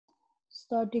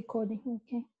start recording.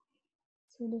 Okay,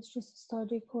 so let's just start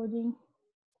recording.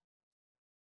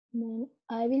 And then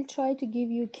I will try to give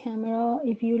you camera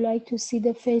if you like to see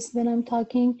the face when I'm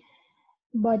talking,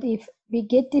 but if we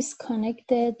get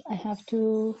disconnected, I have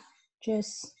to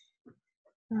just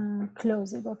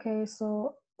close it. Okay,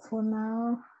 so for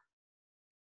now,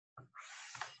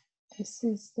 this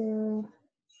is the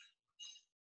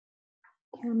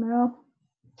camera.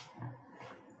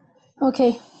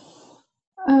 Okay,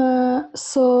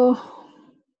 so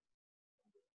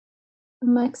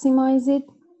maximize it.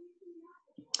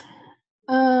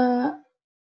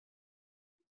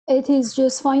 It is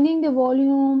just finding the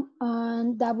volume,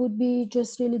 and that would be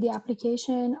just really the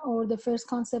application or the first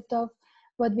concept of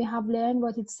what we have learned,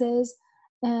 what it says.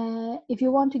 If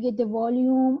you want to get the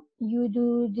volume, you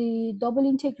do the double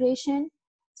integration.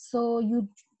 So you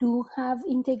do have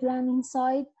integrand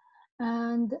inside,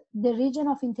 and the region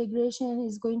of integration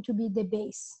is going to be the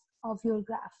base of your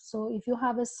graph. So if you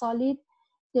have a solid,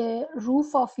 the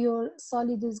roof of your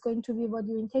solid is going to be what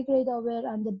you integrate over,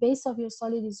 and the base of your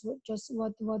solid is just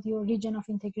what your region of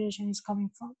integration is coming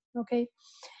from. Okay,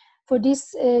 for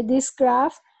this this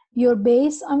graph, your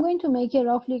base, I'm going to make a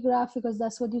roughly graph because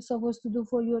that's what you're supposed to do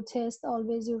for your test,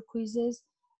 always your quizzes.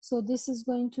 So this is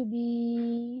going to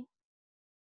be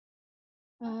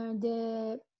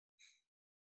the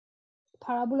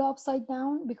parabola upside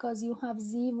down, because you have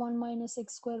z1 minus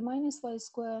x squared minus y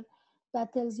squared.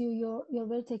 That tells you your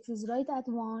vertex is right at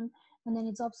 1, and then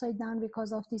it's upside down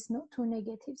because of these two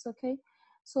negatives. Okay,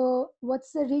 so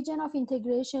what's the region of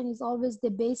integration is always the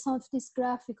base of this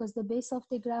graph, because the base of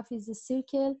the graph is a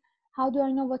circle. How do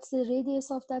I know what's the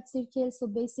radius of that circle? So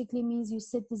basically means you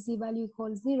set the z value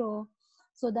equals 0,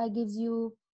 so that gives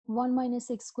you 1 minus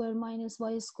x squared minus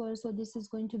y squared. So this is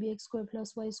going to be x squared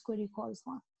plus y squared equals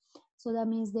 1. So that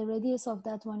means the radius of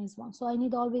that one is 1. So I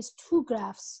need always two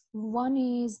graphs. One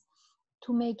is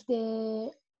to make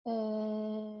the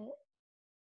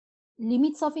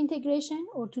limits of integration,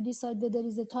 or to decide whether there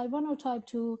is a type 1 or type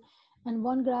 2. And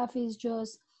one graph is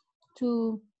just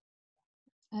to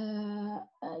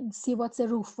see what's the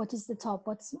roof, what is the top,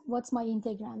 what's my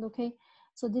integrand. Okay,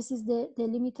 so this is the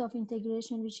limit of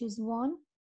integration, which is 1.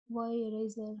 Why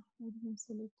eraser? I didn't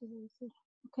select eraser.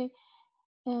 Okay,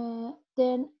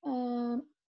 then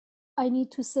I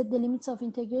need to set the limits of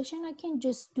integration. I can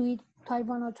just do it type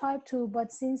 1 or type 2,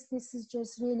 but since this is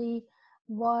just really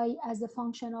y as a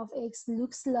function of x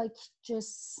looks like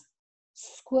just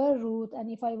square root, and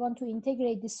if I want to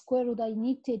integrate the square root, I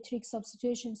need a trig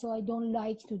substitution, so I don't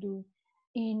like to do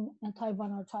in type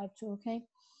 1 or type 2. Okay,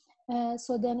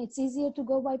 so then it's easier to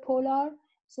go by polar.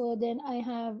 So then I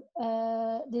have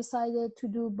decided to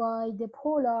do by the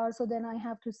polar. So then I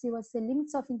have to see what's the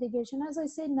limits of integration. As I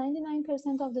said,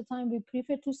 99% of the time we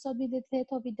prefer to start with the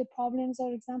theta with the problems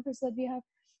or examples that we have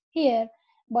here.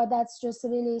 But that's just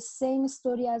really same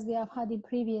story as we have had in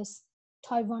previous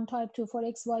type 1, type 2 for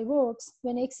x, y works.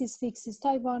 When x is fixed is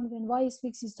type 1, when y is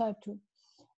fixed is type 2.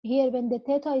 Here, when the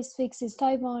theta is fixed is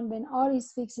type 1, when r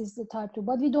is fixed is the type 2.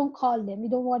 But we don't call them. We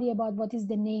don't worry about what is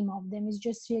the name of them. It's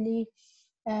just really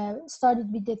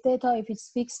started with the theta. If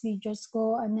it's fixed, we just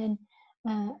go, and then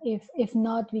if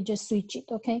not, we just switch it.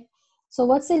 Okay, so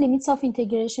what's the limits of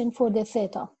integration for the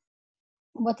theta?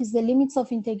 What is the limits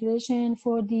of integration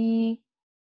for the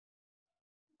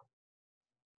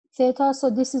theta?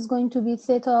 So this is going to be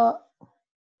theta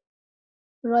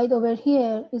right over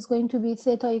here is going to be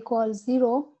theta equals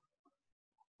 0.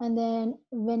 And then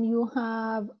when you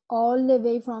have all the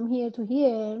way from here to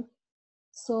here,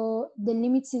 so the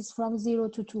limits is from 0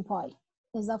 to 2 pi.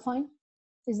 Is that fine?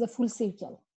 Is the full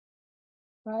circle,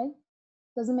 right?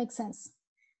 Doesn't make sense.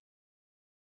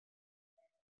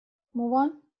 Move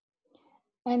on.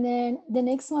 And then the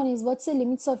next one is what's the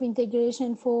limits of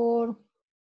integration for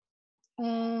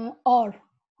R?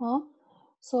 Huh?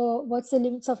 So what's the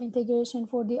limits of integration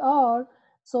for the R?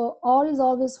 So R is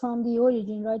always from the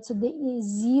origin, right? So the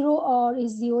 0 R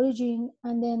is the origin,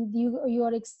 and then you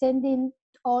are extending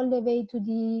all the way to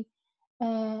the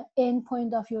end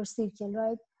point of your circle,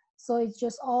 right? So it's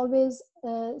just always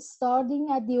starting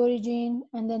at the origin,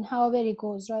 and then however it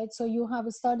goes, right? So you have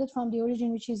started from the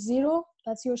origin, which is 0,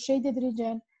 that's your shaded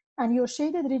region, and your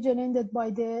shaded region ended by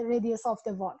the radius of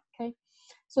the wall. Okay,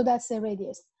 so that's the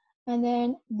radius. And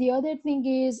then the other thing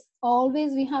is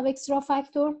always we have extra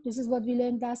factor. This is what we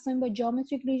learned last time by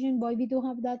geometric region. Why we do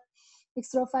have that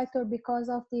extra factor? Because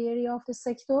of the area of the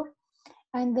sector.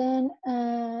 And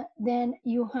then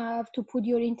you have to put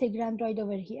your integrand right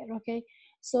over here. Okay,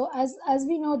 so as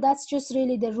we know, that's just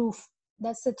really the roof,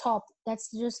 that's the top, that's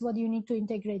just what you need to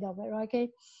integrate over.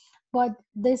 Okay, but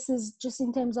this is just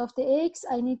in terms of the x.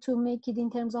 I need to make it in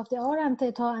terms of the r and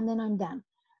theta, and then I'm done.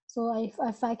 So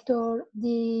I factor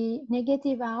the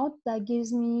negative out, that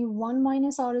gives me 1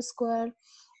 minus r squared,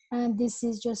 and this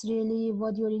is just really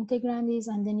what your integrand is,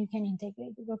 and then you can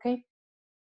integrate it. Okay,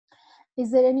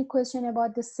 is there any question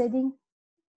about the setting?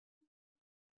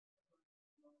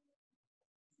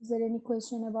 Is there any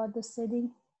question about the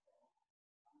setting?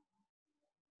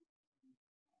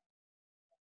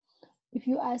 If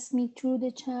you ask me through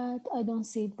the chat, I don't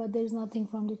see it, but there's nothing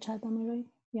from the chat, am I right?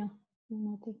 Yeah,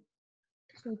 nothing.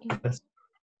 So okay. Yes.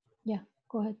 Yeah,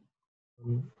 go ahead.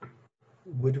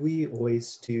 Would we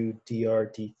always do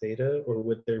dr d theta, or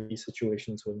would there be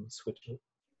situations when we switch it?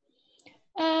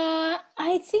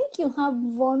 I think you have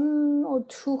 1 or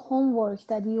 2 homework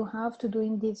that you have to do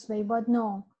in this way, but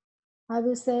no, I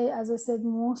will say, as I said,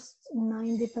 most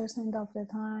 90% of the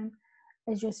time,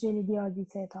 it's just really dr d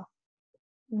theta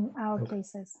in our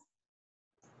cases.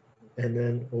 And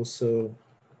then also,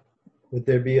 would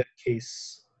there be a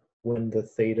case when the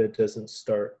theta doesn't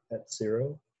start at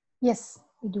 0? Yes,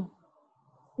 we do.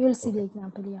 You'll see the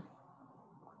example, yeah.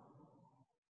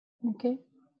 Okay,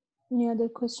 any other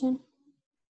question?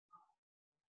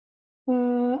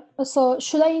 So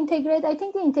should I integrate? I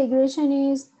think the integration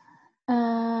is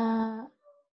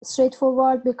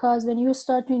straightforward, because when you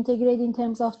start to integrate in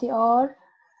terms of the r,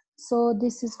 so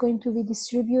this is going to be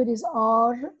distributed is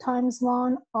r times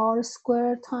 1, r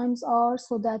squared times r,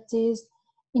 so that is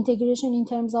integration in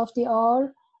terms of the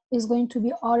r is going to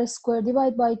be r squared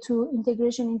divided by 2.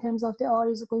 Integration in terms of the r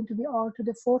is going to be r to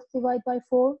the 4th divided by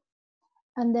 4.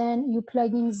 And then you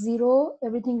plug in 0,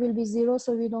 everything will be 0,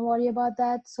 so we don't worry about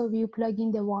that. So you plug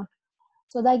in the 1.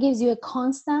 So that gives you a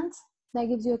constant. That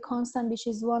gives you a constant, which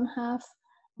is 1/2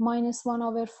 minus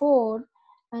 1/4.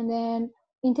 And then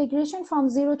integration from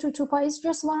 0 to 2 pi is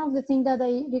just one of the things that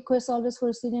I request always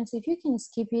for students. If you can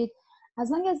skip it, as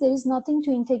long as there is nothing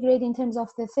to integrate in terms of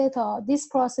the theta, this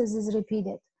process is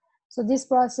repeated. So this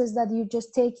process that you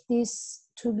just take this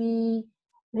to be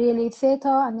really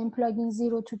theta and then plug in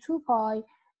 0 to 2 pi,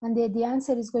 and the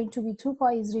answer is going to be 2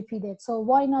 pi is repeated. So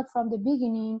why not from the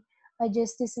beginning, I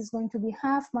just, this is going to be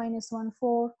 1/2 minus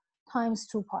 1/4 times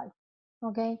 2 pi.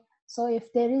 Okay, so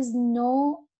if there is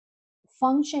no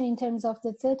function in terms of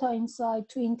the theta inside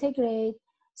to integrate,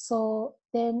 so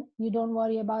then you don't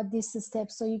worry about this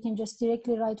step. So you can just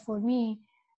directly write for me,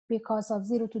 because of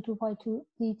 0 to 2 pi to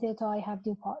d theta, I have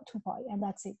 2 pi, and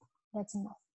that's it. That's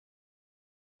enough.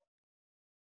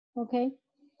 Okay.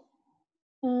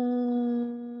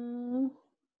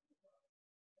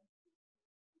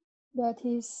 That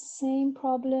is same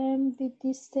problem with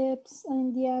these steps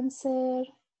and the answer.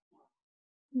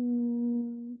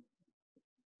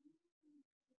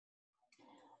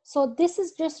 So this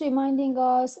is just reminding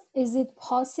us, is it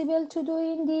possible to do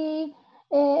in the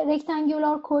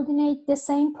rectangular coordinate the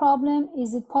same problem?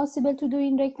 Is it possible to do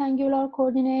in rectangular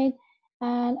coordinate?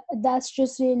 And that's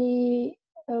just really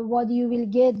what you will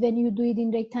get when you do it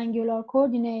in rectangular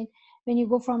coordinate. When you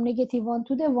go from -1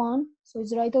 to the 1, so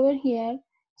it's right over here.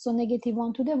 So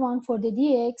 -1 to the 1 for the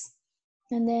dx.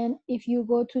 And then if you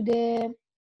go to the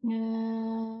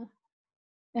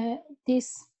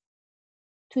this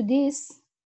to this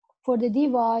for the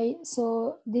dy,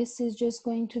 so this is just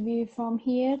going to be from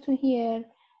here to here,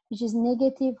 which is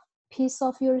negative piece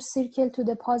of your circle to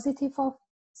the positive of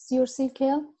your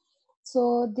circle.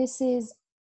 So this is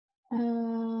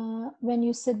when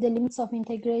you set the limits of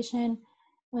integration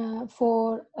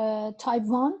for type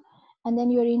 1, and then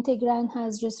your integrand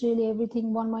has just really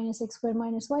everything 1 minus x squared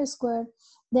minus y squared,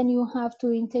 then you have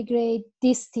to integrate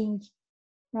this thing,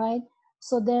 right?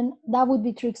 So then that would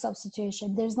be trig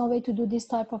substitution. There's no way to do this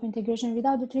type of integration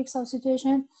without the trig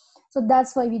substitution. So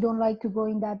that's why we don't like to go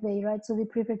in that way, right? So we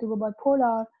prefer to go by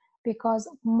polar, because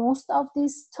most of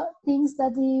these things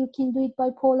that you can do it by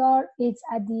polar, it's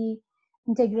at the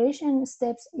integration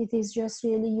steps, it is just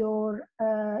really your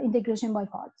integration by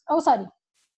parts. Oh, sorry,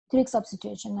 trig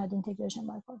substitution, not integration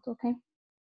by parts, okay?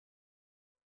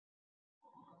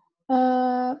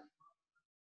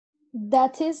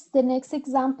 That is the next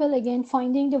example, again,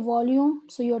 finding the volume.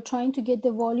 So you're trying to get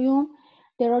the volume.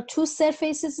 There are 2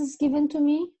 surfaces given to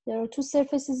me.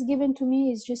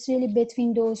 It's just really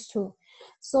between those 2.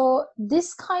 So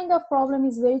this kind of problem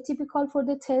is very typical for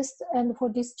the test, and for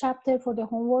this chapter, for the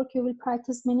homework, you will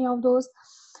practice many of those.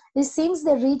 It seems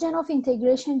the region of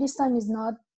integration this time is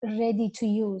not ready to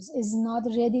use.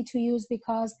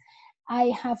 Because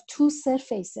I have 2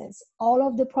 surfaces. All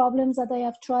of the problems that I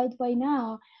have tried by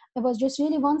now, it was just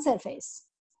really one surface.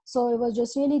 So it was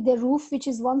just really the roof, which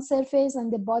is one surface,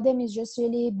 and the bottom is just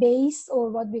really base, or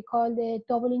what we call the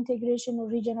double integration or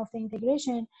region of the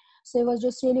integration. So it was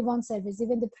just really one surface.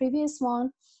 Even the previous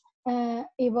one,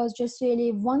 it was just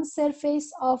really one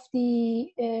surface of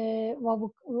the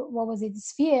what was it,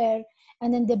 sphere,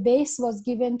 and then the base was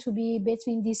given to be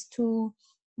between these two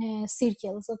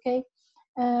circles. Okay,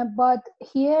 but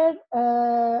here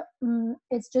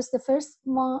it's just the first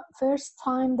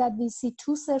time that we see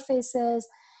two surfaces.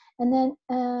 And then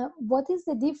what is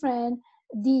the difference?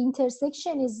 The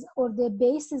intersection is, or the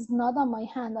base is not on my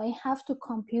hand. I have to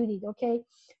compute it. Okay,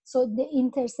 so the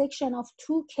intersection of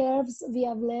two curves we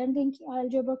have learned in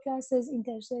algebra classes,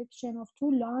 intersection of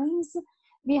two lines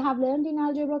we have learned in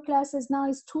algebra classes. Now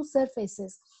is two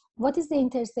surfaces. What is the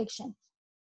intersection?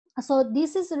 So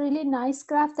this is a really nice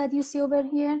graph that you see over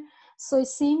here. So it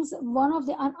seems one of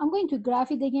the, I'm going to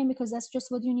graph it again because that's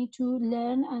just what you need to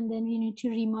learn, and then you need to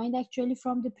remind actually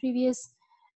from the previous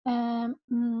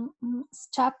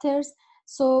chapters.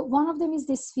 So one of them is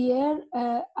the sphere.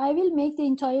 I will make the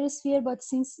entire sphere, but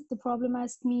since the problem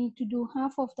asked me to do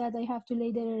half of that, I have to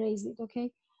later erase it.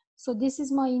 Okay, so this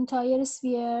is my entire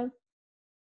sphere.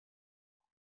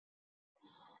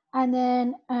 And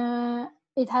then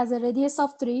it has a radius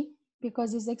of 3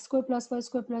 because it's x squared plus y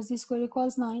squared plus z squared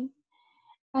equals 9.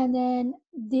 And then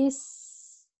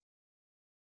this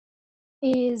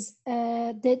is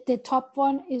the top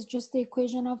one is just the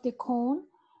equation of the cone.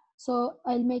 So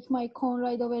I'll make my cone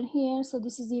right over here. So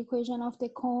this is the equation of the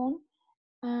cone,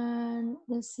 and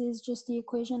this is just the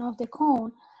equation of the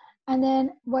cone. And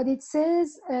then what it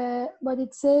says,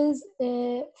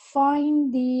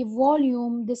 find the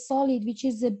volume, the solid, which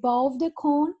is above the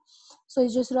cone. So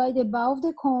it's just right above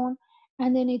the cone,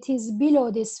 and then it is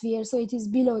below the sphere. So it is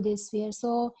below the sphere.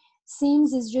 So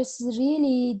seems it's just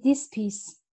really this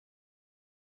piece.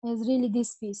 It's really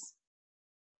this piece.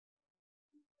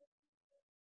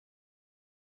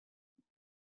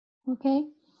 Okay.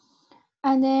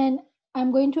 And then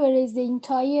I'm going to erase the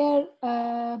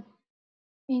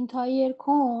entire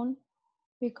cone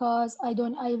because I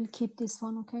will keep this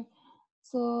one. Okay.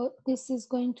 So this is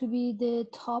going to be the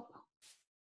top.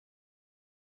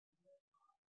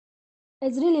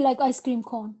 It's really like ice cream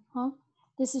cone, huh?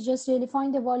 This is just really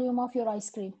find the volume of your ice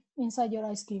cream inside your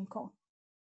ice cream cone,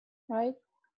 right?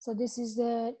 So this is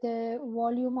the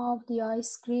volume of the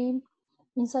ice cream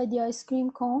inside the ice cream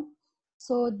cone.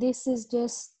 So this is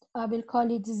just, I will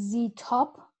call it Z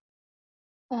top,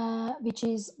 which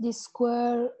is the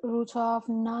square root of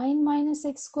 9 minus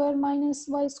x squared minus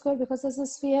y squared because it's a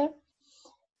sphere.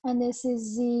 And this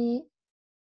is the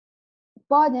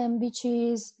bottom, which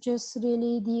is just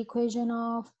really the equation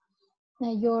of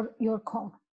your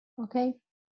cone. Okay,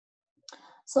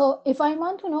 so if I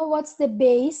want to know what's the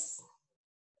base,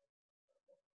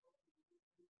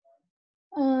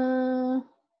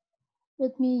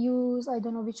 let me use, I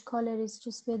don't know which color is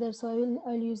just better, so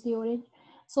I'll use the orange.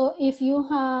 So if you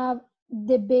have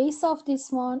the base of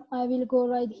this one, I will go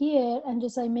right here and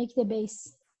just I make the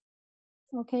base.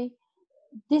 Okay,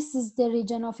 this is the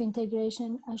region of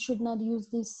integration. I should not use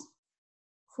this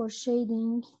for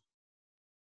shading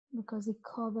because it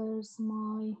covers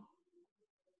my,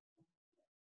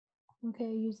 okay,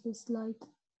 I use this light.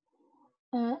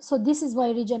 So this is my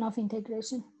region of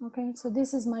integration. Okay, so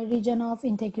this is my region of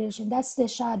integration. That's the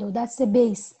shadow, that's the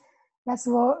base. That's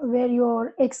where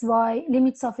your xy,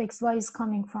 limits of xy is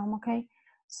coming from. Okay,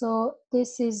 so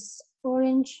this is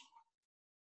orange.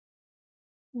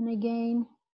 And again,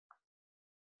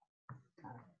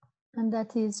 and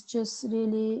that is just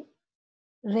really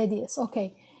radius.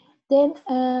 Okay, then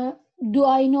do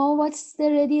I know what's the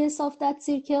radius of that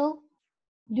circle?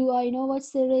 Do I know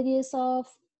what's the radius of?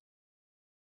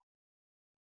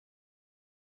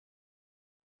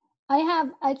 I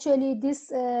have actually this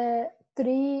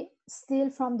 3 still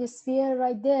from the sphere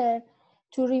right there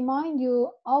to remind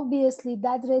you, obviously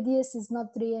that radius is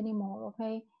not 3 anymore.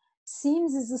 Okay,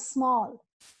 seems is small,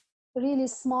 really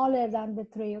smaller than the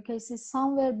 3. Okay, so it's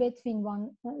somewhere between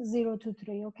 0 to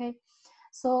 3. Okay,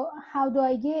 so how do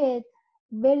I get,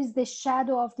 where is the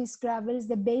shadow of this graph, where is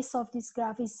the base of this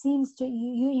graph? It seems to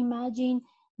you imagine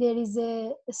there is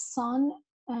a sun,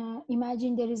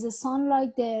 imagine there is a sun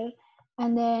right there,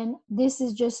 and then this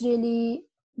is just really,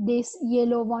 this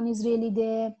yellow one is really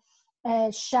the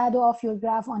shadow of your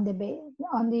graph on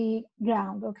the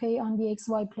ground. Okay, on the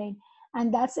xy plane.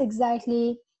 And that's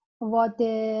exactly what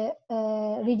the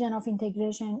region of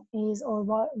integration is, or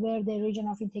where the region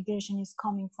of integration is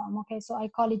coming from. Okay, so I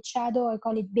call it shadow, I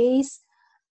call it base,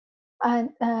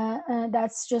 and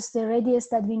that's just the radius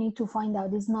that we need to find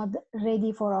out. It's not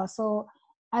ready for us. So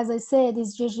as I said,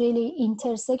 it's just really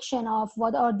intersection of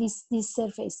what are these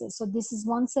surfaces. So this is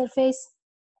one surface,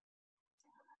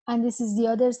 and this is the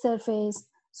other surface,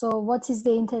 So what is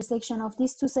the intersection of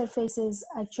these two surfaces?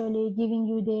 Actually giving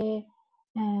you the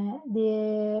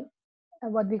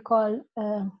what we call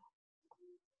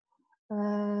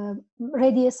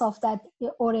radius of that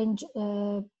orange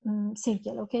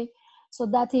circle. Okay, so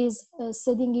that is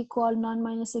setting equal 9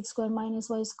 minus x squared minus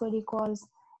y squared equals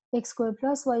x squared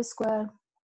plus y squared.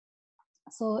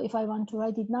 So if I want to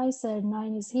write it nicer,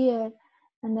 9 is here,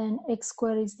 and then x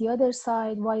squared is the other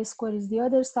side, y squared is the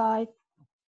other side.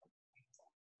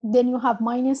 Then you have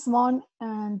minus 1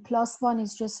 and plus 1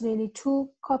 is just really 2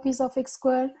 copies of x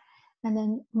squared, and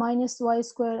then minus y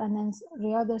squared, and then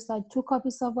the other side 2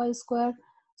 copies of y squared.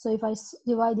 So if I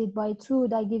divide it by 2,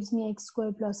 that gives me x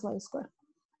squared plus y squared.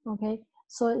 Okay,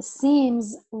 so it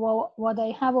seems what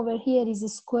I have over here is the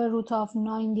square root of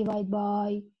 9 divided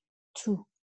by 2,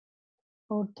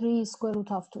 or 3 square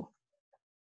root of 2.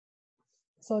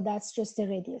 So that's just the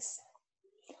radius.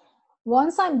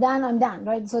 Once I'm done,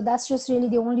 right? So that's just really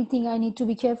the only thing I need to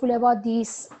be careful about.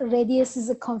 This radius is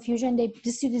a confusion. The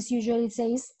students usually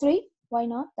says 3. Why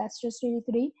not? That's just really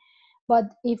 3.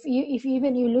 But if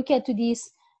even you look at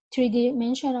this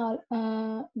 3-dimensional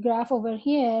graph over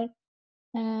here,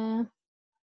 your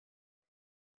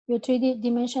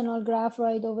 3-dimensional graph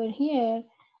right over here,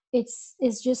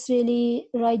 it's just really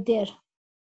right there.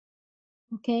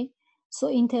 Okay, so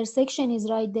intersection is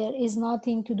right there, is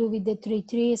nothing to do with the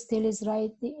 3 still is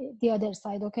right the other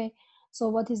side. Okay, so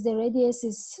what is the radius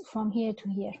is from here to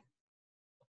here.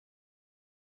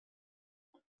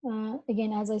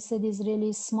 Again, as I said, is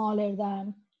really smaller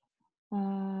than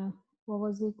what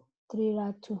was it, 3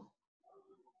 rad 2,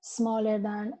 smaller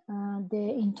than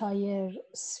the entire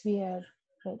sphere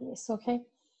radius. Okay,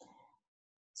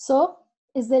 so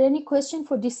is there any question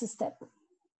for this step?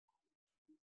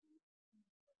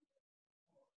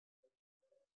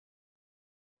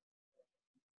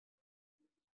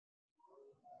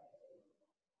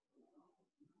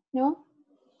 No?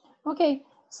 Okay,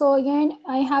 so again,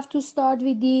 I have to start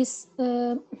with this.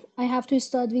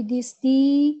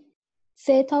 D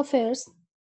theta first.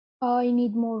 I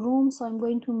need more room, so I'm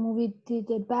going to move it to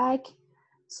the back.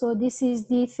 So this is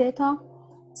d theta.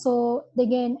 So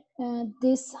again,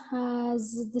 this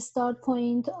has the start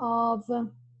point of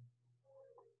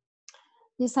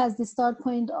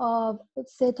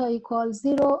theta equals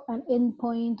 0 and end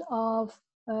point of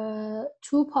 2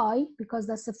 pi, because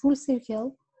that's a full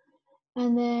circle.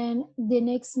 And then the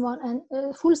next one, and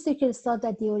full circle start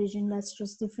at the origin. That's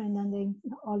just different than the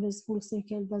always full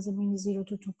circle doesn't mean 0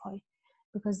 to 2 pi,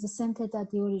 because the center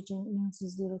at the origin means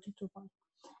 0 to 2 pi.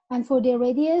 And for the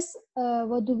radius,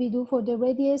 what do we do for the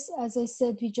radius? As I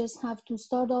said, we just have to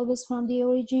start always from the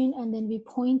origin, and then we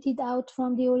point it out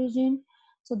from the origin.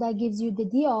 So that gives you the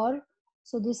dr.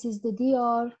 So this is the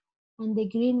dr, and the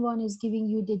green one is giving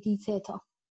you the d theta.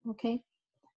 Okay.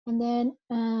 And then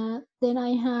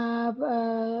I have,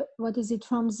 what is it,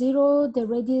 from 0, the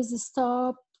radius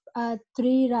stop at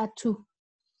 3 rad 2.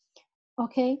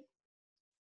 Okay.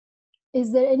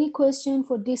 Is there any question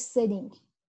for this setting?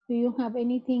 Do you have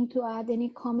anything to add, any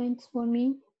comments for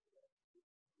me?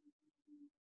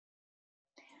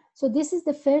 So this is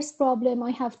the first problem.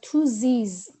 I have 2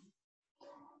 z's.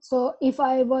 So if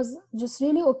I was just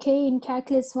really okay in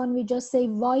calculus 1, we just say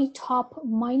y top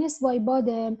minus y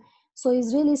bottom. So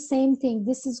it's really same thing.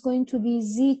 This is going to be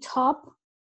z top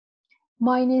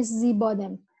minus z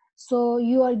bottom. So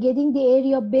you are getting the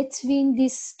area between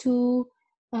these two.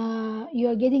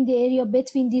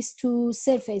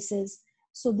 Surfaces.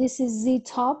 So this is z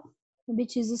top,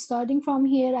 which is starting from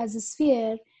here as a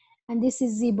sphere, and this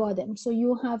is z bottom. So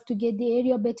you have to get the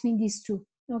area between these two.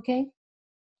 Okay.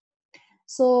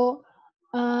 So,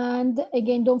 and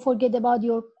again, don't forget about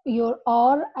your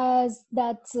r as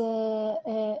that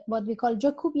what we call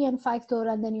Jacobian factor,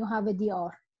 and then you have a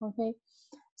dr. Okay.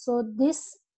 So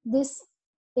this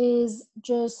is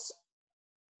just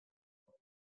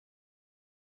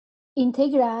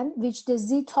integrand, which the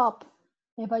z top,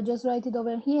 if I just write it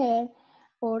over here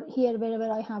or here,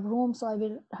 wherever I have room, so I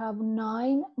will have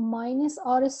 9 minus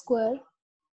r square,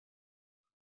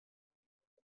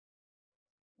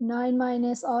 9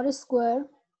 minus r square,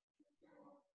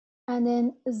 and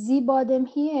then z bottom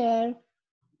here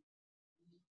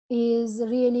is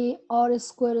really r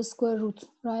square square root,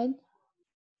 right?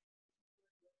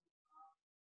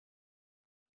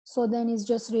 So then it's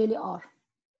just really r.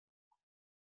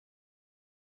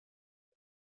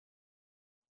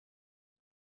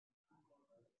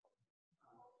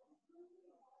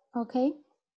 Okay.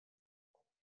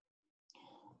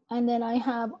 And then I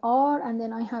have r, and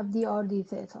then I have dr d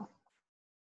theta.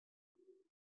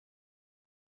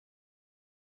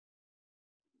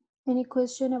 Any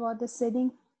question about the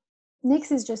setting?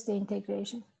 Next is just the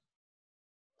integration.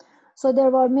 So there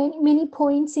were many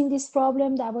points in this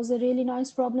problem. That was a really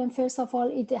nice problem. First of all,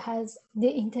 it has the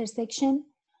intersection.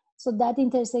 So that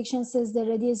intersection says the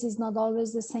radius is not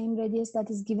always the same radius that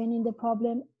is given in the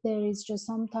problem. There is just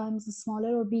sometimes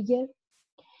smaller or bigger.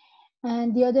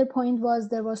 And the other point was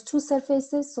there was two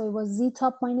surfaces. So it was z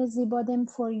top minus z bottom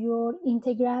for your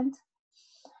integrand.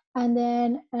 And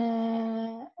then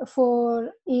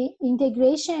for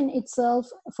integration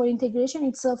itself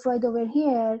right over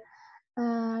here,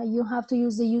 you have to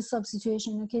use the u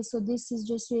substitution. Okay, so this is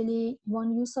just really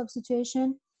one u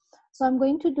substitution. So I'm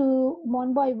going to do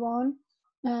one by one,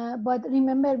 but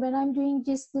remember when I'm doing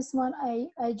this one,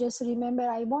 I just remember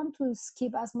I want to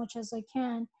skip as much as I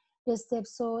can the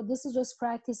steps. So this is just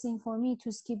practicing for me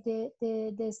to skip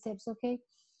the steps. Okay,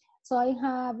 so I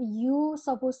have u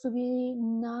supposed to be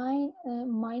 9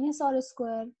 minus r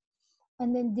squared,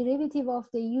 and then derivative of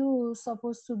the u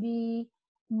supposed to be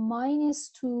minus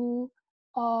 2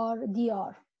 r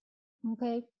dr.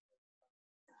 Okay,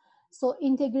 so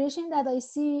integration that I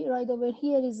see right over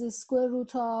here is the square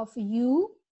root of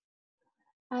u,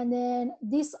 and then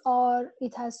this r,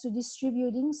 it has to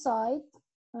distribute inside,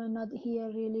 not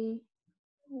here really,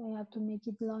 I have to make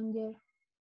it longer.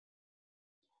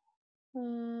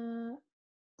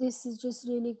 This is just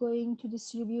really going to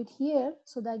distribute here,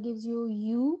 so that gives you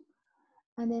u,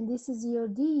 and then this is your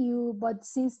du, but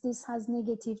since this has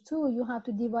negative 2, you have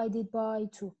to divide it by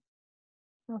 2.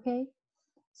 Okay,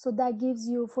 so that gives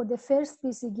you, for the first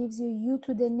piece, it gives you u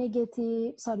to the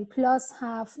negative, sorry, plus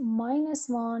half minus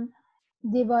 1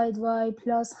 divided by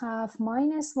plus half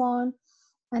minus 1,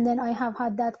 and then I have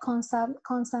had that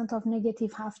constant of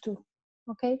negative half 2.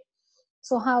 Okay,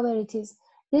 so however it is,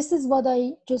 this is what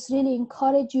I just really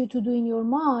encourage you to do in your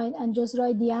mind, and just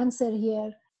write the answer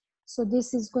here. So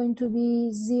this is going to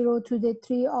be 0 to the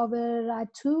 3 over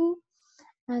 2,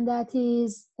 and that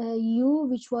is u,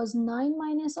 which was 9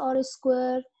 minus r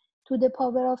squared to the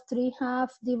power of 3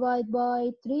 half divided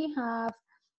by 3 half,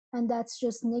 and that's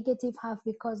just negative half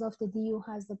because of the du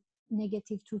has the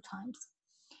negative 2 times.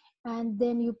 And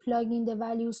then you plug in the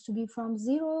values to be from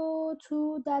 0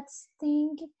 to that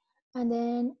thing, and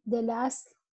then the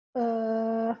last,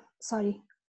 sorry,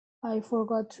 I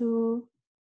forgot to,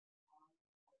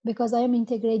 because I am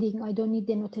integrating, I don't need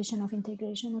the notation of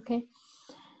integration. Okay,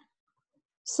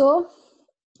 so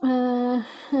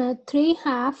 3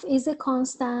 half is a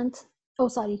constant, oh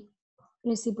sorry,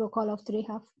 reciprocal of 3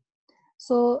 half.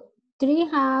 So 3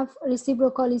 half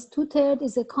reciprocal is 2/3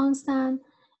 is a constant,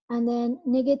 and then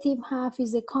negative half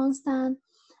is a constant,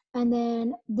 and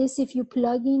then this, if you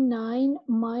plug in 9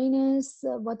 minus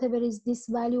whatever is this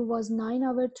value, was 9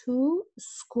 over 2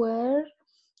 square,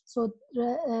 so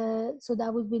so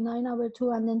that would be 9 over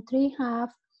 2, and then 3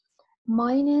 half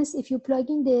minus, if you plug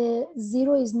in the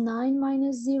 0, is 9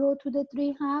 minus 0 to the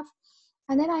 3 half,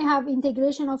 and then I have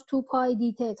integration of 2 pi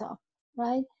d theta,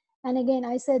 right? And again,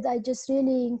 I said I just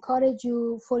really encourage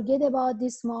you, forget about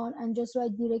this one and just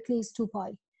write directly is 2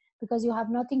 pi, because you have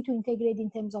nothing to integrate in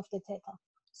terms of the theta.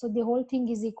 So the whole thing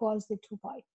is equals the 2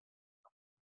 pi.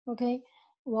 Okay,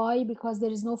 why? Because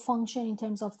there is no function in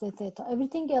terms of the theta.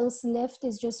 Everything else left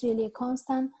is just really a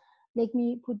constant. Let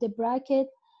me put the bracket.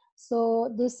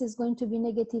 So this is going to be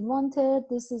negative 1/3.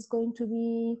 This is going to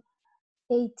be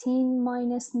 18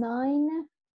 minus 9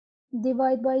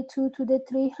 divided by 2 to the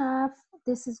 3 half.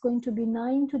 This is going to be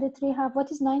 9 to the 3 half.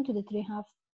 What is 9 to the 3 half?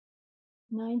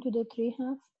 9 to the 3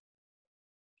 half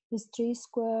is 3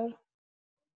 square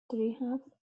 3 half.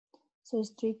 So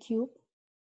it's 3 cube.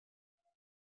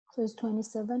 So it's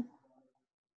 27.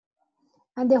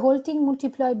 And the whole thing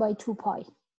multiplied by 2 pi.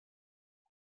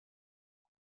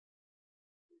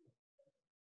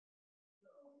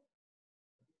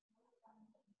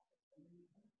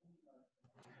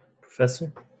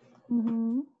 Professor,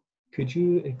 Mm-hmm. could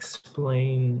you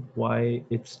explain why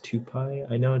it's 2 pi?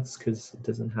 I know it's because it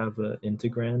doesn't have an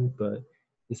integrand, but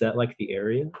is that like the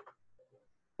area?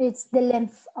 It's the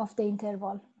length of the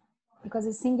interval, because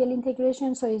it's single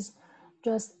integration, so it's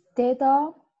just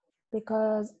theta,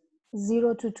 because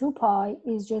 0 to 2 pi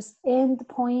is just end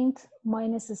point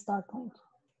minus the start point.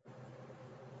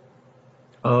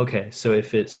 Oh, okay, so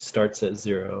if it starts at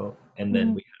 0 and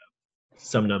then we have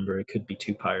some number, it could be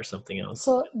 2 pi or something else.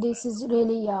 So this is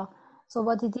really, yeah. So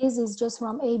what it is just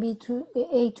from a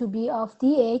to b of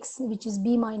dx, which is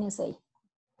b minus a.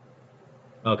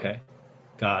 Okay,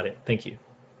 got it. Thank you.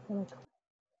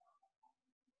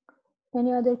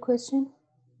 Any other question?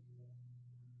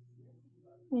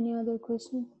 Any other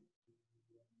question?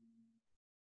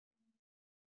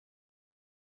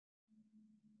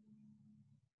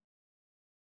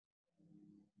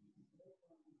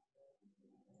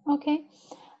 Okay.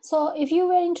 So if you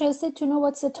were interested to know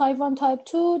what's the type 1, type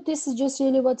 2, this is just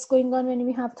really what's going on when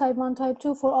we have type 1, type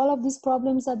 2. For all of these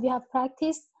problems that we have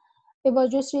practiced, it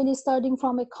was just really starting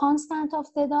from a constant of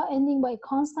theta, ending by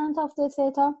constant of the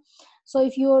theta. So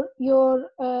if your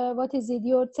what is it?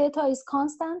 Your theta is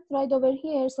constant right over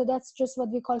here. So that's just what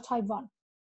we call type 1,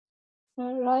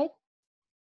 right?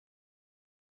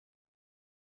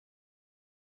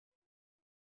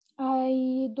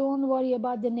 I don't worry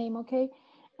about the name, okay?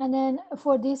 And then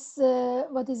for this,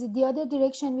 what is it? The other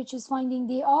direction, which is finding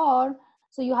the R.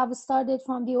 So you have started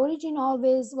from the origin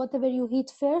always. Whatever you hit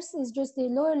first is just the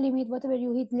lower limit. Whatever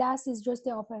you hit last is just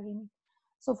the upper limit.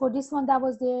 So for this one, that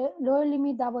was the lower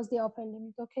limit. That was the upper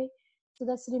limit, okay? So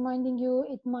that's reminding you,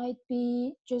 it might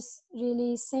be just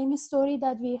really same story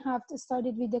that we have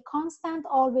started with the constant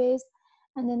always,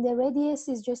 and then the radius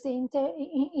is just the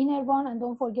inner one, and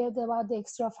don't forget about the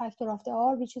extra factor of the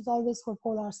R, which is always for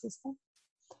polar system.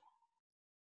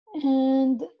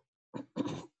 And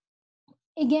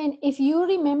again, if you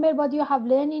remember what you have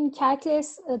learned in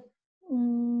calculus,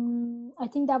 I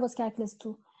think that was calculus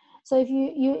 2. So if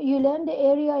you learn the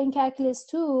area in calculus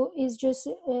 2 is just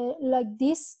like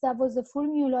this, that was the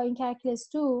formula in calculus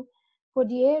 2 for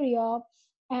the area.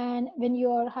 And when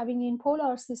you are having in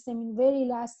polar system in very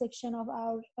last section of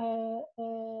our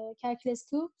calculus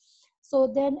 2, so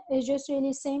then it's just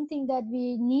really same thing that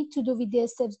we need to do with the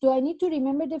steps. Do I need to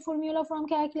remember the formula from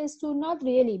calculus 2? Not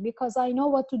really, because I know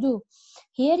what to do.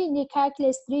 Here in the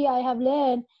calculus 3, I have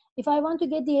learned if I want to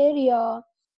get the area,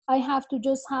 I have to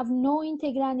just have no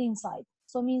integrand inside.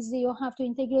 So means you have to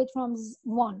integrate from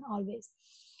 1 always.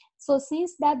 So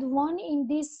since that 1 in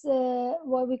this,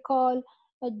 what we call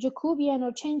a Jacobian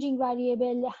or changing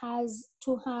variable has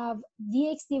to have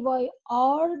dx dy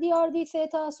r the r d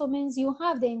theta, so means you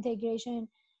have the integration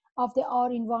of the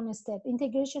r in one step.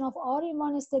 Integration of r in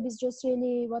one step is just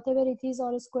really whatever it is,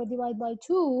 r squared divided by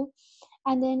 2,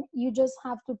 and then you just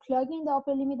have to plug in the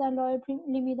upper limit and lower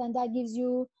limit, and that gives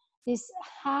you this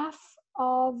half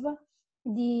of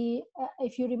the,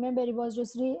 if you remember, it was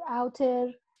just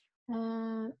outer,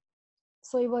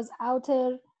 so it was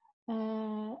outer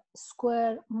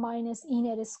square minus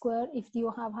inner square if you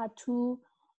have had two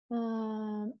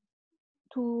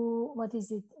what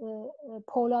is it,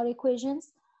 polar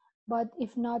equations. But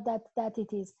if not, that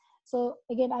it is. So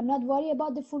again, I'm not worried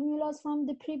about the formulas from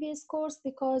the previous course,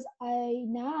 because I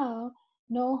now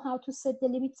know how to set the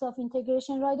limits of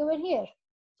integration right over here.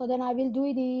 So then I will do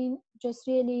it in just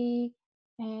really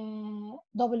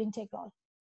double integral.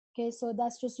 Okay, so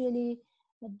that's just really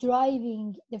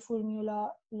driving the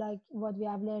formula like what we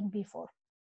have learned before.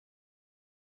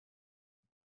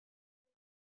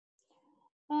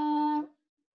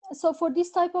 So for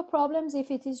this type of problems,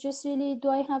 if it is just really, do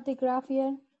I have the graph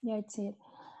here? Yeah, it's here.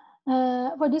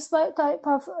 For this type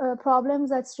of problems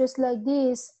that's just like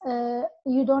this,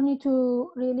 you don't need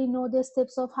to really know the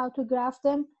steps of how to graph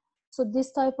them. So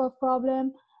this type of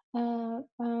problem,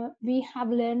 we have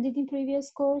learned it in previous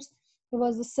course. There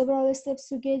was several steps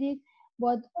to get it,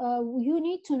 but you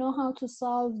need to know how to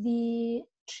solve the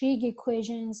trig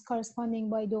equations corresponding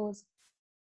by those,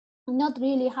 not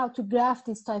really how to graph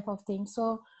this type of thing.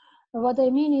 So what I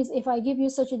mean is, if I give you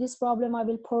such this problem, I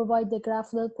will provide the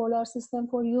graph-led polar system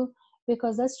for you,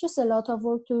 because that's just a lot of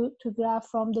work to graph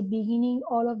from the beginning,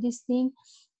 all of this thing.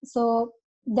 So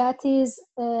that is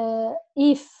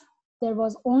if there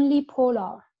was only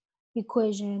polar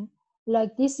equation,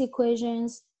 like these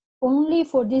equations, only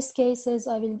for these cases,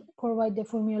 I will provide the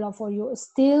formula for you.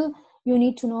 Still, you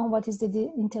need to know what is the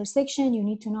intersection. You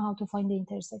need to know how to find the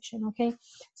intersection, okay?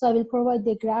 So I will provide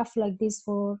the graph like this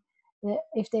for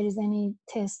if there is any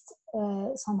test,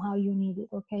 somehow you need it,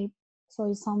 okay?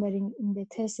 So it's somewhere in the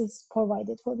test is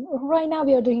provided for. Right now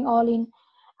we are doing all in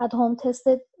at home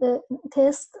tested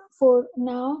test for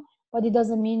now, but it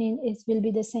doesn't mean it will be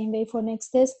the same way for next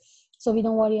test. So we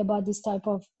don't worry about this type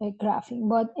of graphing.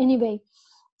 But anyway,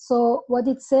 so what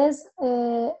it says,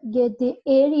 get the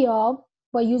area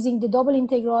by using the double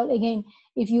integral. Again,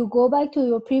 if you go back to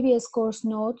your previous course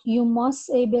note, you must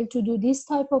able to do this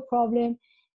type of problem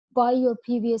by your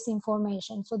previous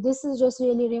information. So this is just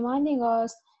really reminding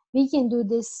us we can do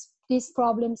these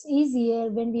problems easier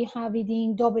when we have it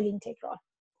in double integral.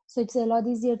 So it's a lot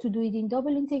easier to do it in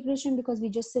double integration because we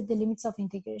just set the limits of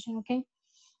integration, okay?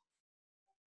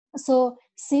 So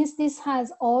since this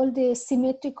has all the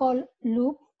symmetrical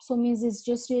loop, so means it's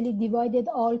just really divided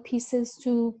all pieces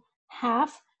to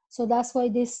half. So that's why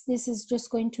this is just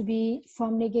going to be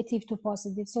from negative to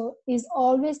positive. So is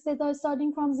always theta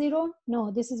starting from 0? No,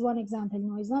 this is one example.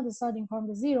 No, it's not starting from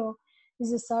the 0.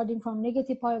 This is starting from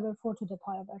negative pi over 4 to the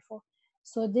pi over 4.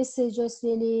 So this is just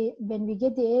really, when we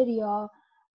get the area,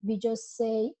 we just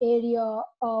say area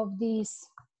of this,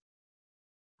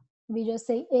 we just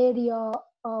say area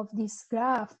of this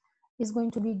graph is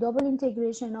going to be double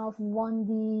integration of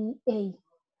 1dA.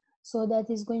 So that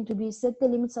is going to be set the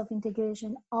limits of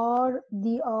integration r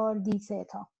dr d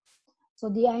theta. So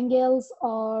the angles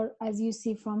are, as you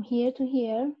see, from here to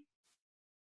here.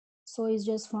 So it's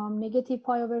just from negative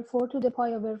pi over 4 to the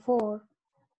pi over 4.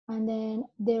 And then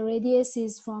the radius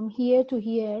is from here to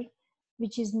here,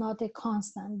 which is not a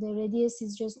constant. The radius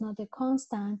is just not a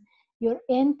constant. Your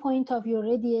end point of your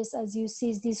radius, as you see,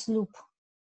 is this loop.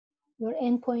 Your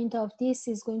end point of this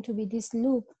is going to be this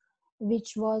loop,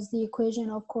 which was the equation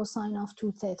of cosine of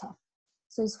 2 theta.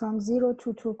 So it's from 0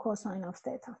 to 2 cosine of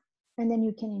theta. And then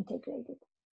you can integrate it.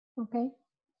 Okay.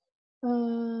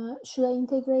 Should I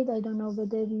integrate? I don't know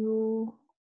whether you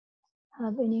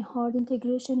have any hard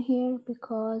integration here,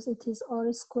 because it is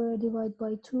r squared divided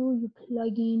by 2. You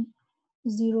plug in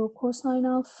 0 cosine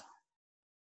of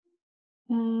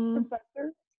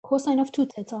Professor? cosine of 2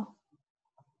 theta.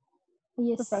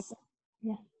 Yes. Professor?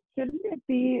 Yeah. Shouldn't it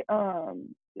be, oh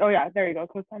yeah, there you go,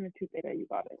 cosine of 2 theta, you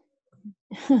got it.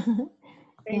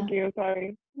 Thank you,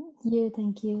 sorry. Yeah,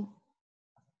 thank you.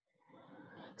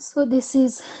 So this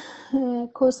is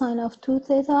cosine of 2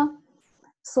 theta.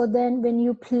 So then when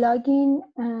you plug in,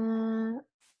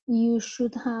 you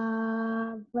should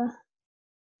have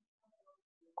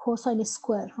cosine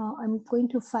square. I'm going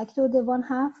to factor the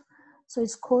 1/2. So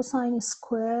it's cosine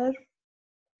square.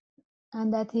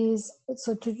 And that is,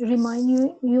 so to remind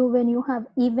you when you have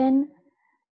even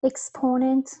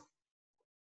exponent,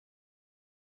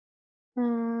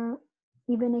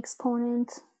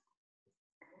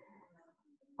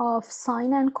 of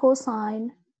sine and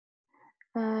cosine,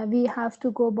 we have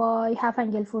to go by half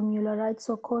angle formula, right?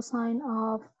 So cosine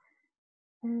of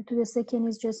to the second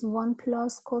is just 1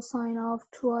 plus cosine of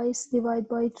twice divided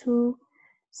by 2.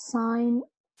 Sine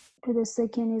to the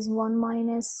second is 1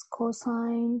 minus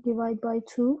cosine divided by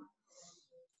 2.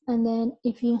 And then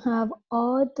if you have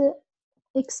odd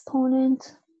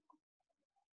exponent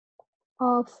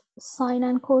of sine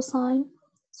and cosine,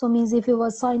 so means if it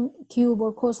was sine cube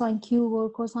or cosine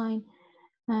to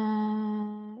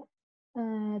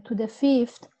the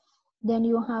 5th, then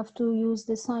you have to use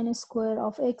the sine square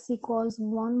of x equals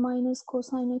 1 minus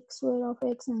cosine x square of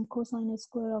x, and cosine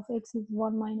square of x is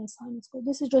 1 minus sine square.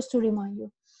 This is just to remind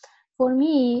you. For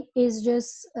me, is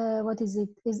just, what is it?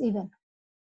 Is even.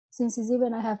 Since it's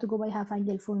even, I have to go by half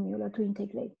angle formula to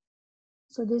integrate.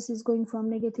 So this is going from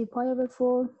negative pi over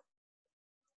 4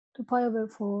 to pi over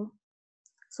 4.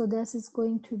 So this is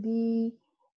going to be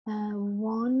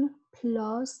 1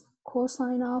 plus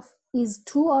cosine of is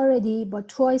 2 already, but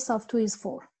twice of 2 is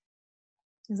 4.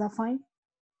 Is that fine?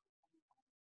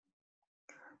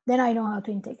 Then I know how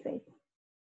to integrate.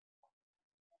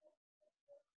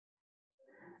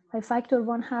 I factor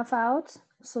 1/2 out.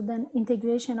 So then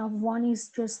integration of 1 is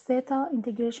just theta.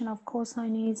 Integration of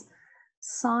cosine is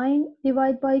sine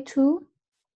divided by 2.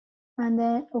 And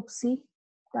then, oopsie,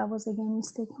 that was again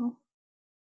mistake, huh?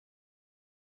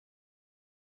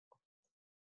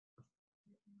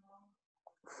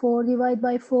 Four divided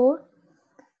by 4.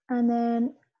 And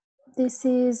then this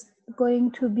is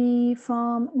going to be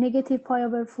from negative pi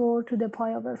over 4 to the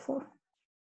pi over 4.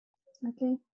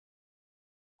 Okay.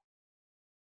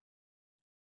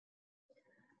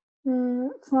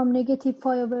 From negative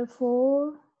pi over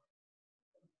 4,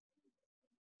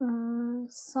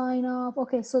 sine of,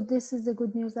 okay, so this is the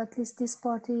good news, at least this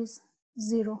part is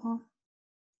 0, huh?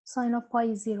 Sine of pi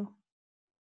is 0.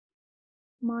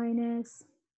 Minus,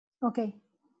 okay.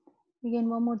 Again,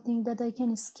 one more thing that I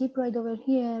can skip right over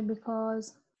here,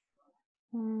 because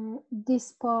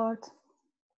this part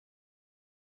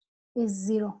is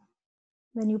 0.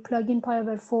 When you plug in pi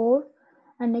over 4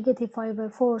 and negative pi over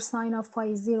 4, sine of pi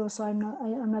is 0. So I'm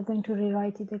not going to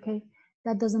rewrite it, okay?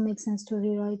 That doesn't make sense to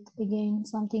rewrite again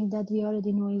something that we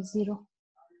already know is 0.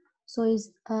 So it's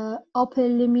upper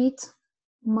limit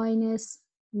minus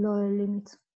lower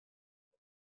limit.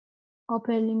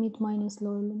 Upper limit minus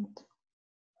lower limit.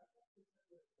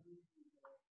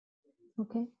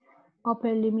 Okay,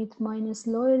 upper limit minus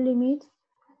lower limit,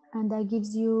 and that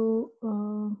gives you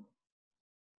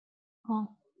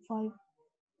 5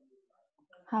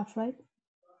 half, right?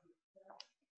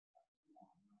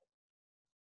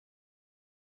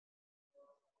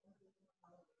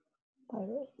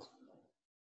 Right.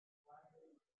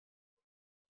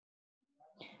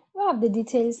 We have the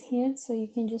details here, so you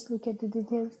can just look at the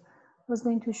details. I was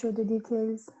going to show the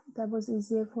details. That was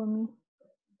easier for me.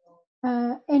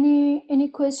 Any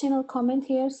question or comment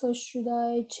here? So should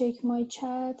I check my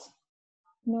chat?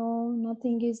 No,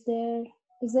 nothing is there.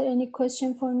 Is there any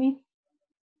question for me?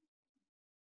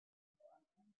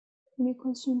 Any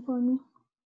question for me?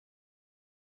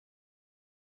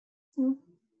 No?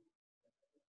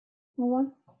 No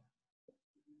one?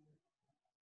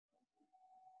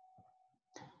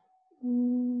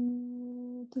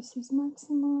 This is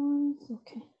maximized.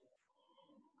 Okay.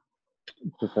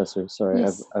 Professor, sorry,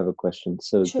 Yes. I have a question.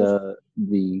 So Sure.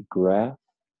 the graph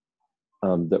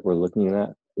that we're looking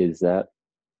at, is that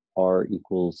r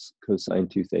equals cosine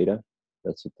 2 theta?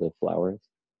 That's what the flower is?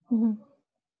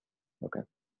 Okay.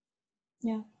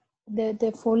 Yeah.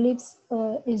 The four leaves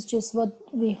is just what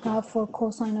we have for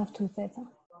cosine of 2 theta.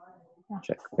 Yeah.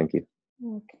 Check. Thank you.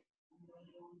 Okay.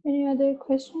 Any other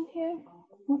question here?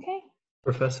 Okay.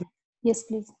 Professor, Yes,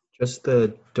 please. just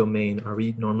the domain. Are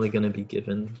we normally going to be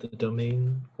given the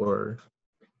domain or?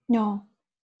 No,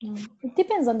 no. It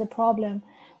depends on the problem.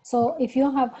 So if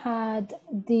you have had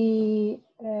the,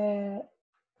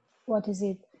 what is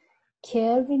it?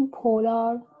 Kelvin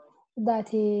polar,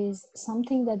 that is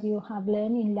something that you have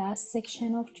learned in last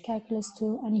section of calculus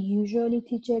 2, and usually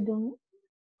teacher don't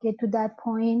get to that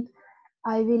point.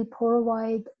 I will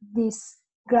provide this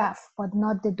graph, but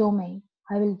not the domain.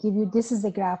 I will give you, this is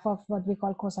the graph of what we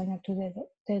call cosine of 2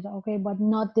 theta, okay, but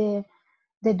not the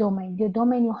domain. The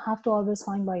domain you have to always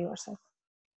find by yourself.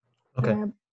 Okay.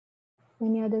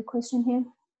 Any other question here?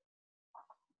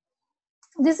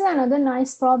 This is another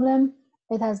nice problem.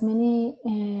 It has many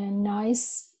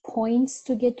nice points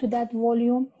to get to that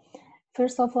volume.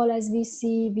 First of all, as we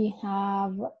see, we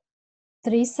have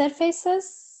three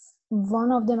surfaces.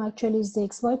 One of them actually is the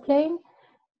xy plane.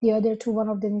 The other two, one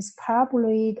of them is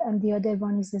paraboloid, and the other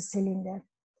one is the cylinder.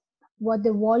 What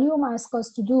the volume asks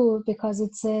us to do, because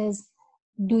it says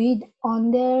do it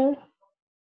under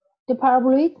the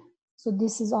paraboloid. So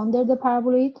this is under the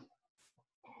paraboloid.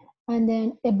 And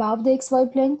then above the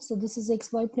xy plane. So this is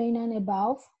xy plane and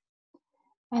above.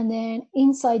 And then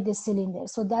inside the cylinder.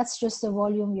 So that's just the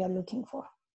volume we are looking for.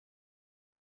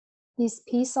 This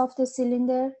piece of the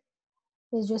cylinder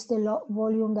is just the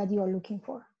volume that you are looking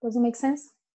for. Does it make sense?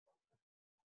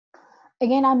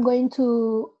 Again, I'm going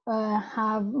to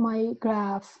have my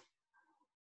graph.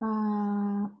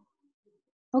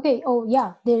 Okay, oh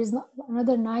yeah, there is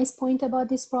another nice point about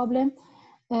this problem.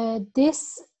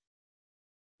 This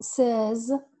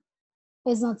says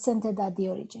is not centered at the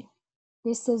origin.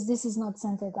 This says this is not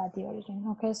centered at the origin.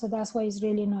 Okay, so that's why it's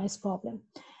really a nice problem.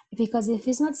 Because if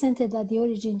it's not centered at the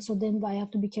origin, so then I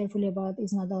have to be careful about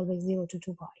it's not always 0 to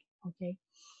 2 pi. Okay,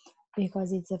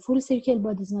 because it's a full circle,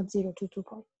 but it's not 0 to 2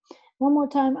 pi. One more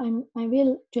time, I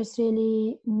will just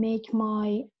really make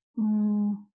my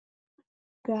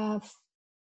graph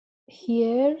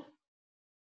here.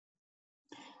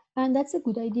 And that's a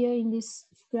good idea. In this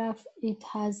graph, it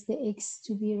has the x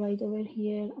to be right over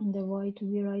here and the y to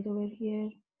be right over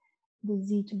here, the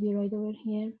z to be right over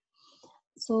here.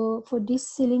 So for this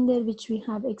cylinder, which we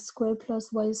have x squared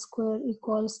plus y squared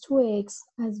equals 2x,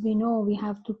 as we know, we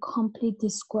have to complete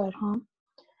this square, huh?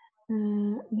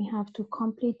 We have to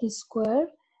complete this square,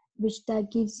 which that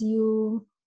gives you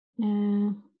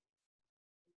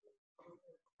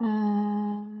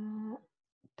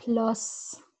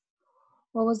plus,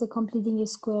 what was the completing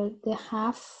square? The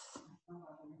half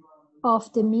of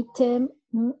the midterm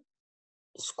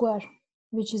square,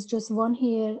 which is just one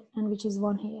here and which is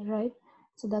one here, right?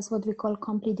 So that's what we call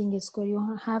completing a square.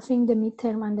 You're halving the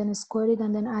midterm and then square it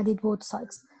and then add it both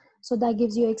sides. So that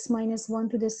gives you x minus 1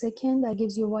 to the second, that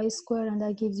gives you y squared, and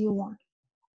that gives you 1.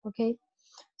 Okay,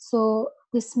 so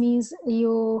this means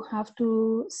you have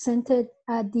to center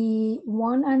at the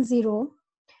 1 and 0,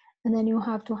 and then you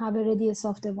have to have a radius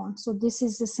of the 1. So this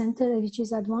is the center which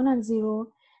is at 1 and 0,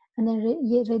 and then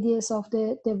radius of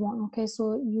the 1. Okay,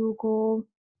 so you go,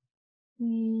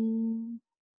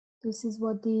 this is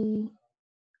what the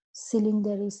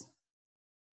cylinder is.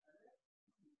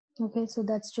 Okay, so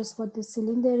that's just what the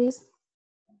cylinder is.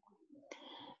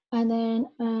 And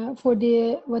then for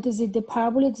the, what is it, the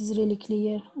paraboloid is really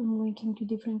clear. I'm making to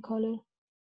different color.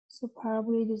 So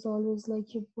paraboloid is always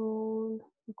like a ball.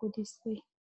 You go this way.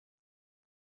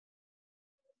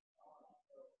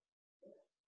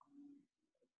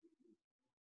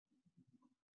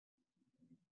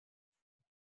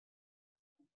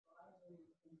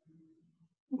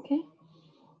 Okay,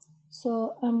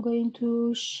 so I'm going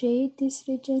to shade this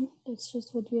region. That's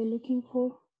just what we are looking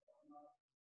for.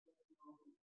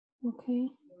 Okay.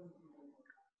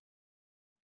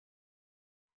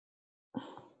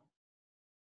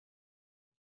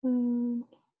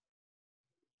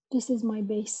 This is my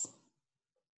base.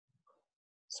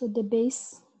 So the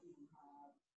base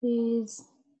is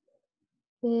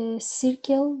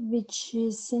circle which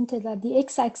is centered at the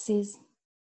x-axis.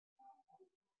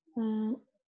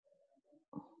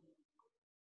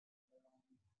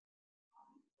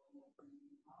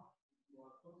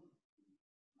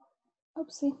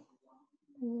 Oopsie,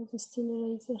 the still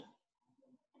eraser.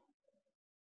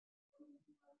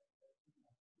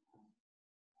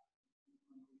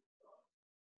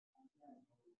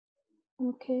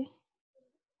 Okay.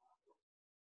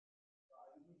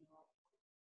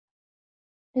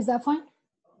 Is that fine?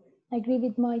 Agree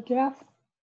with my graph?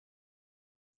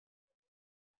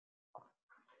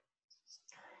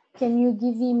 Can you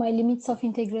give me my limits of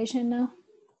integration now?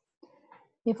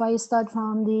 If I start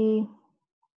from the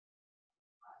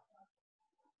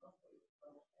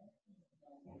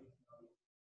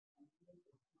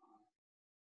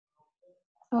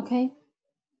okay.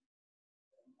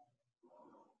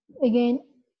 Again,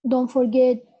 don't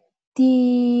forget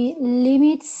the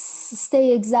limits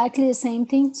stay exactly the same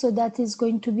thing. So that is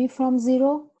going to be from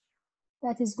 0.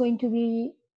 That is going to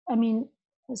be, I mean,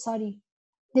 sorry,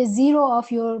 the 0 of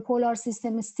your polar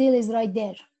system still is right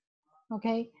there.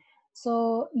 Okay.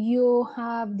 So you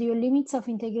have your limits of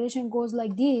integration goes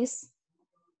like this,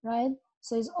 right?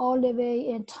 So it's all the way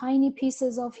in tiny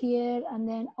pieces of here and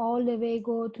then all the way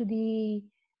go to the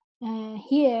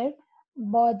here,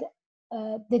 but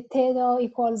the theta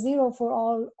equals 0 for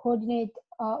all coordinate,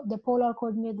 the polar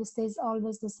coordinate stays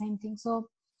always the same thing. So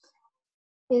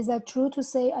is that true to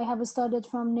say I have started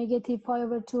from negative pi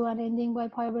over 2 and ending by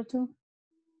pi over 2?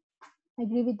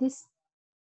 Agree with this?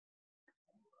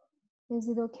 Is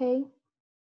it okay?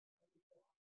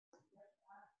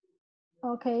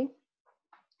 Okay.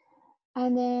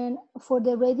 And then for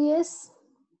the radius,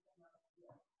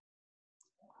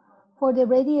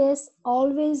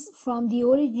 always from the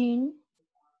origin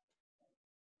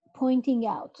pointing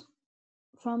out,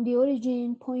 from the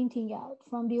origin pointing out,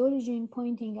 from the origin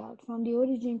pointing out, from the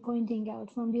origin pointing out,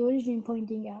 from the origin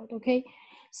pointing out. Okay,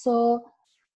 so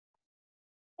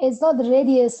it's not the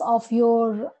radius of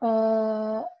your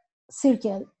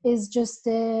circle, it's just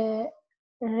the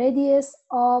radius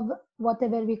of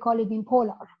whatever we call it in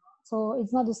polar. So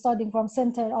it's not starting from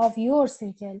center of your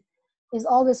circle, it's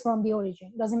always from the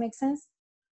origin. Does it make sense?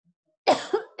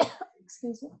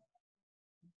 Excuse me.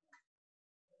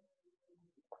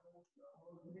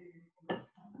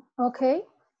 Okay,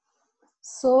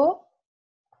 so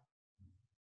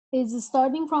it's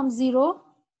starting from 0,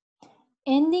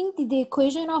 ending the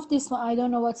equation of this one. I don't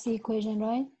know what's the equation,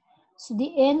 right? So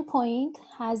the end point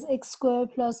has x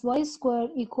squared plus y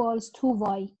squared equals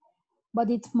 2y,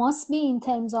 but it must be in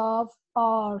terms of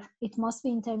r. It must be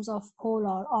in terms of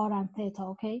polar, r and theta,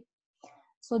 okay?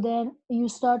 So then you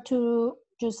start to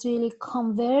just really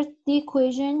convert the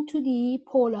equation to the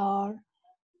polar,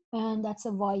 and that's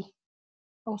a y.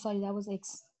 Oh, sorry, that was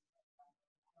x.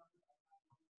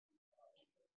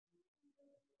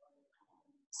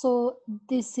 So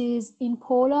this is in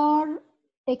polar,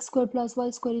 x squared plus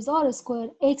y squared is r squared.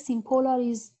 X in polar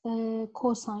is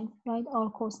cosine, right?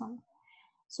 R cosine.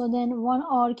 So then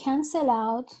 1r cancel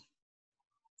out.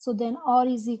 So then r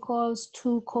is equals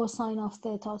to cosine of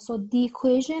theta. So the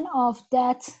equation of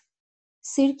that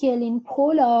circle in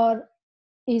polar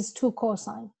is 2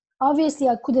 cosine. Obviously,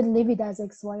 I couldn't leave it as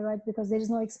xy, right? Because there is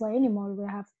no xy anymore. We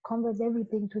have converted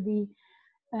everything to the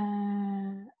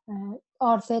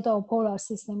r theta or polar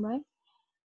system, right?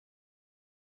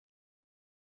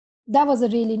 That was a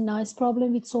really nice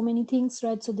problem with so many things,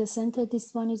 right? So the center,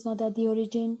 this one is not at the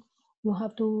origin. You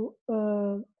have to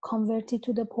convert it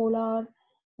to the polar,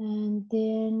 and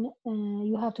then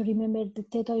you have to remember the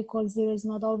theta equals 0 is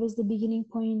not always the beginning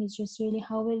point. It's just really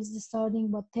how is the starting,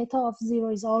 but theta of 0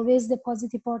 is always the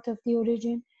positive part of the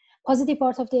origin, positive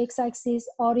part of the x-axis.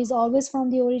 R is always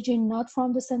from the origin, not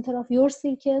from the center of your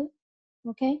circle,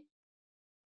 okay?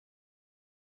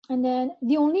 And then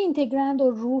the only integrand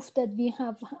or roof that we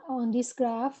have on this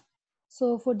graph,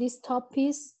 so for this top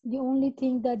piece, the only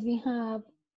thing that we have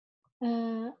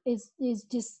is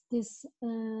just this,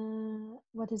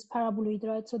 what is paraboloid,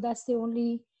 right? So that's the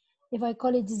only, if I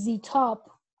call it z top,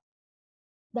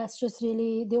 that's just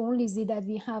really the only z that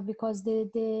we have, because the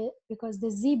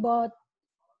z bot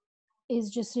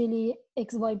is just really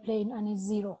xy plane and it's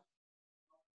 0.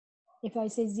 If I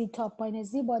say z top minus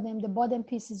z bottom, the bottom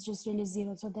piece is just really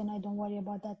 0. So then I don't worry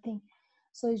about that thing.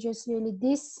 So it's just really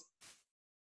this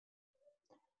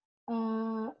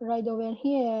right over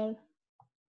here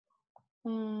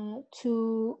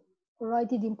to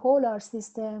write it in polar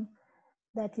system.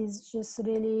 That is just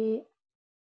really,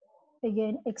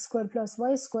 again, x squared plus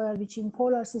y squared, which in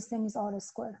polar system is r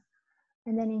squared.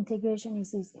 And then integration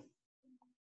is easy.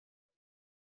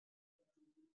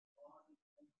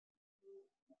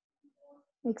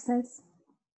 Makes sense?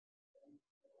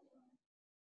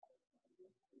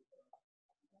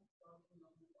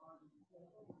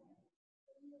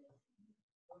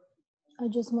 I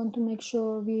just want to make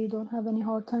sure we don't have any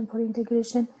hard time for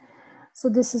integration. So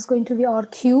this is going to be R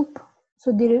cube.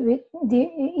 So the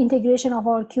integration of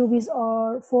R cube is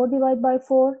R4 divided by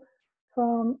 4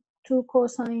 from 2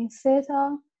 cosine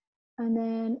theta. And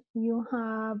then you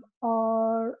have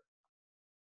R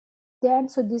then.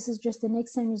 So this is just the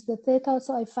next time is the theta.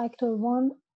 So I factor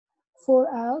 1,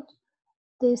 4 out.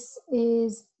 This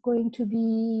is going to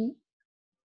be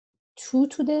 2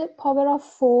 to the power of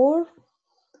 4,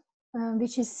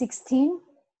 which is 16.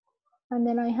 And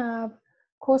then I have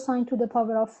cosine to the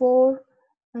power of 4,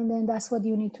 and then that's what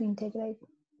you need to integrate.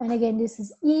 And again, this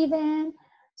is even.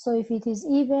 So if it is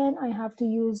even, I have to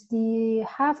use the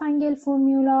half angle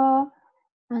formula.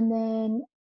 And then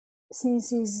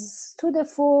since it's to the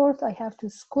 4th, I have to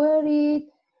square it.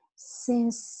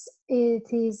 Since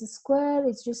it is square,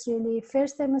 it's just really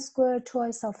first term square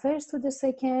twice of first to the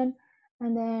second,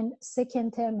 and then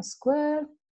second term square.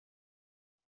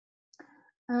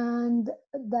 And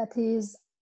that is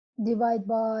divide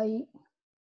by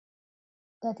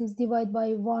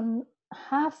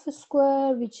 1/2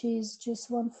 square, which is just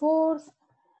 1/4.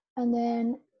 And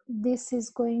then this is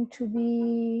going to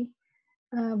be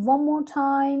one more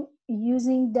time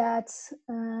using that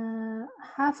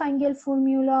half angle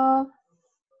formula,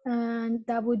 and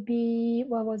that would be,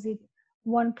 what was it,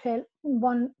 1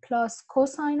 plus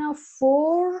cosine of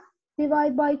 4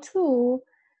 divided by 2.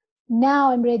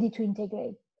 Now I'm ready to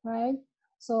integrate, right?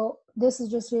 So this is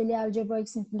just really algebraic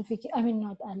simplification. I mean,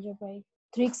 not algebraic,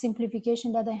 trig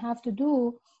simplification that I have to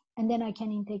do, and then I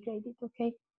can integrate it,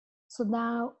 okay? So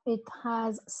now it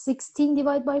has 16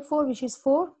 divided by 4, which is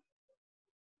 4.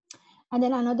 And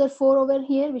then another 4 over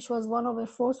here, which was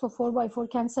 1/4. So 4 by 4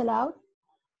 cancel out.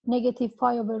 Negative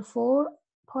pi over 4.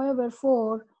 Pi over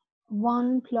 4,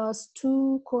 1 plus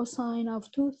 2 cosine of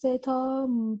 2 theta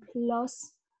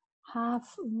plus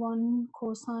half 1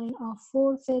 cosine of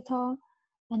 4 theta.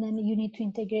 And then you need to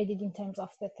integrate it in terms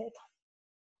of the theta.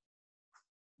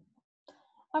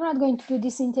 I'm not going to do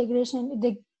this integration.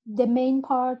 The main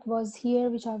part was here,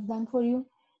 which I've done for you.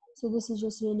 So this is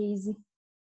just really easy.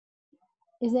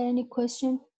 Is there any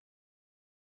question?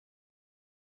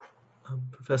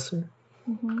 Professor,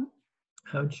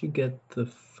 how'd you get the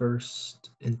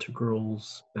first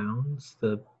integral's bounds,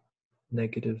 the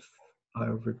negative pi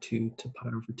over 2 to pi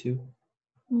over 2?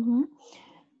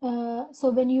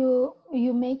 So when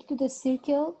you make to the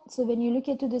circle, so when you look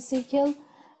into the circle,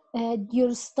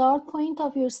 your start point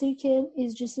of your circle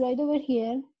is just right over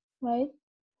here, right?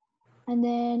 And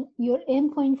then your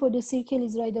end point for the circle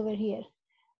is right over here.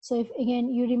 So if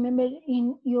again you remember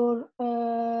in your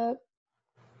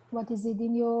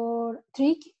in your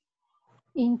trig,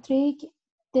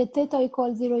 the theta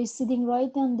equals 0 is sitting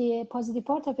right on the positive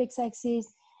part of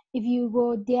x-axis. If you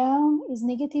go down, is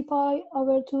negative pi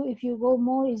over 2. If you go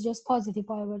more, it's just positive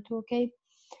pi over 2, okay?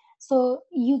 So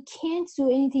you can't do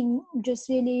anything, just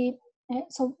really,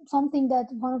 so something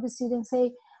that one of the students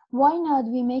say, why not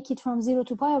we make it from 0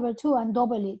 to pi over 2 and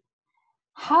double it?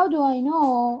 How do I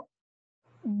know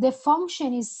the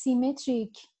function is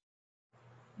symmetric?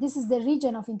 This is the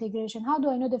region of integration. How do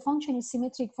I know the function is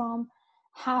symmetric from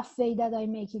halfway that I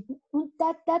make it?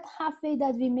 That halfway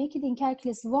that we make it in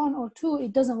calculus 1 or 2,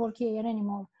 it doesn't work here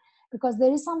anymore, because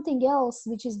there is something else,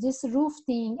 which is this roof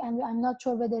thing, and I'm not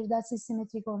sure whether that's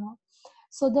symmetric or not.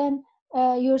 So then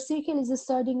your circle is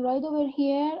starting right over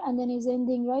here and then is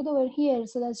ending right over here.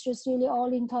 So that's just really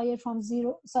all entire from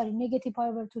negative pi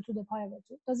over 2 to the pi over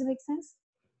 2. Does it make sense?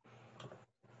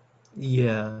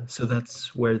 Yeah, so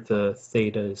that's where the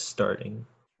theta is starting.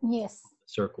 Yes.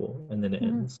 Circle, and then it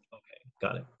ends. Okay,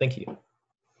 got it. Thank you.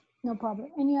 No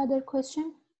problem. Any other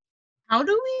question? How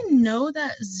do we know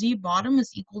that z bottom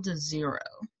is equal to 0?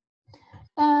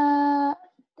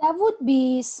 That would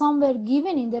be somewhere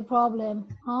given in the problem,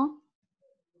 huh?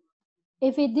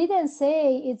 If it didn't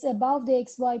say it's above the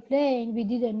xy plane, we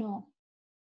didn't know.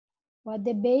 But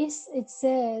the base, it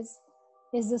says,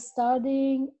 is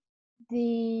starting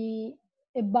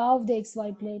above the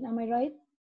xy plane. Am I right?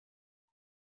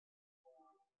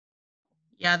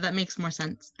 Yeah, that makes more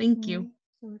sense. Thank you.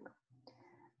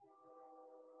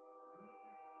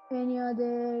 Any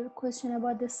other question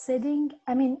about the setting?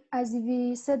 I mean, as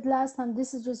we said last time,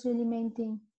 this is just really main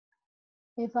thing.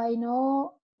 If I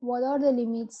know what are the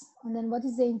limits and then what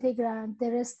is the integrand,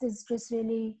 the rest is just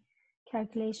really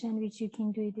calculation, which you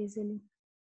can do it easily.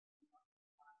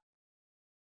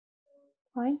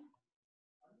 Fine.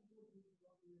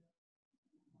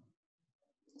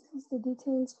 This is the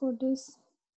details for this.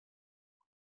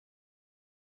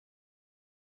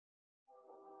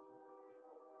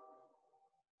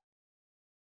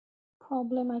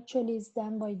 problem actually is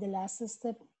done by the last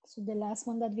step. So the last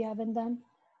one that we haven't done,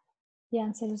 the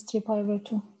answer is 3 pi over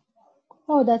 2.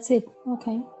 Oh, that's it.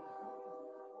 Okay.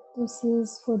 This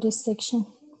is for this section.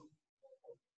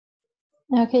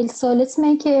 Okay, so let's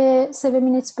make a 7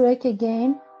 minutes break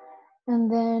again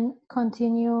and then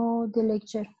continue the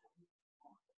lecture.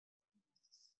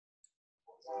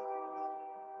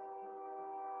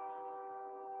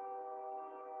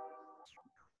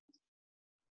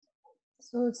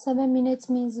 So 7 minutes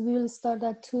means we will start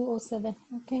at 2:07,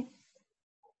 okay?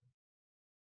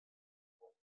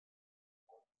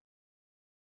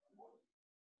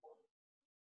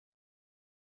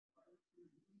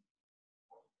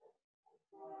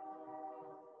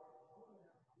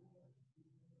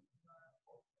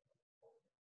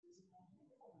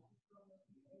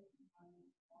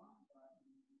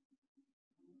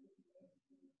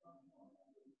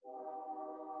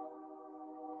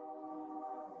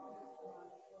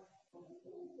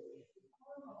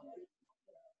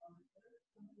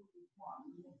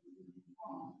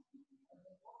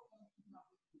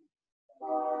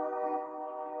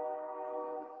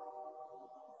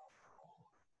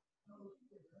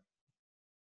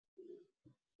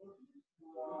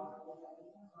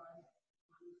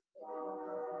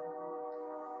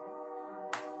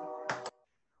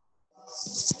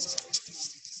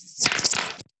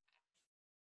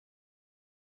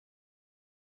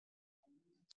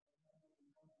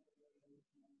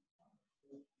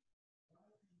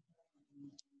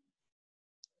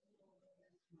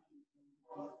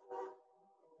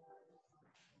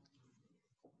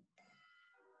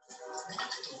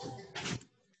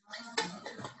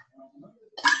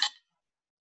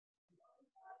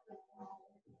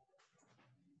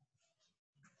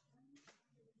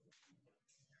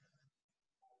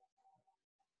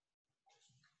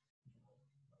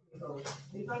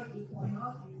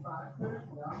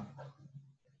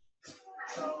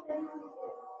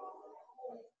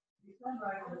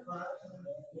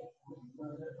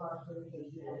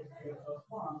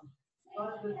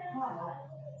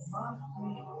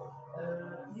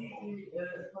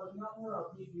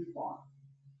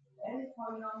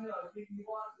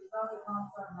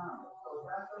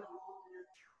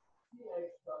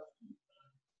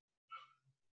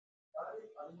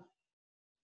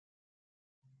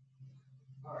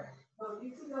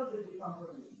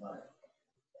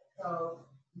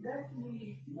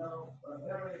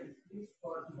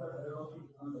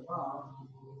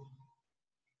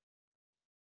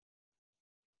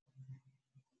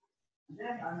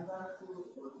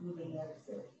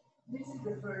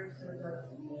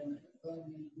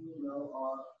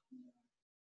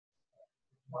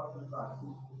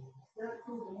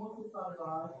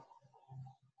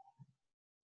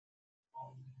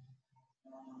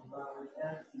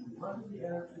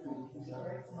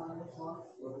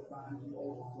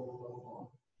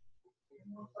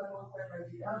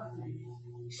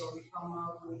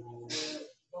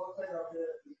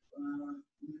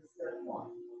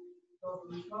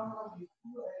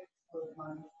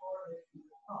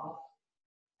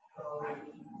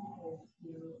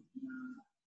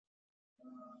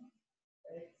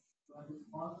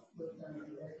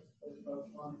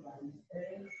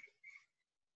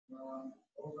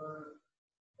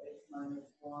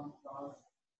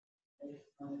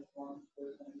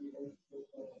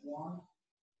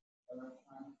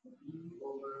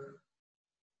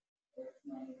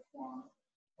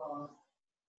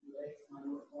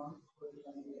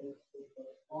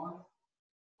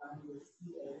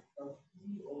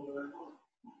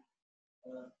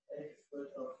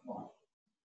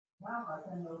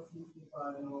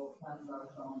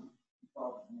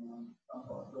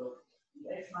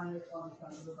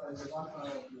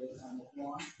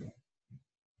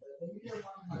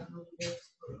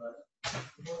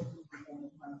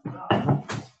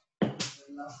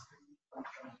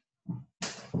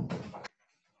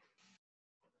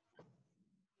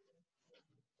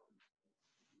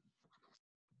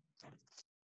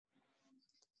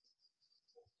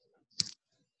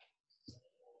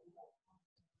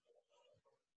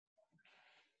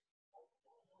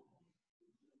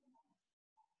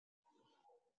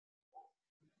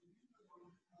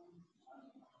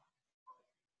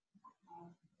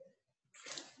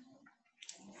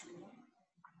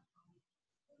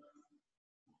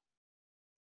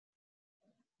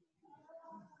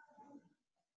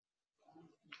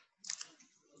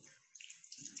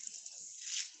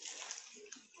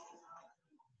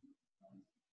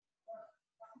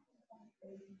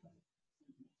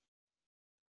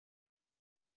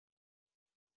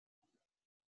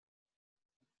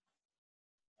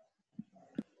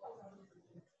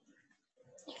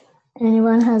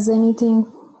 Anyone has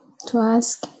anything to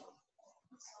ask?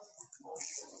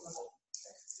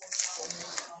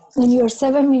 In your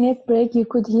 7-minute break, you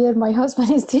could hear my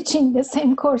husband is teaching the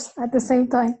same course at the same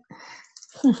time.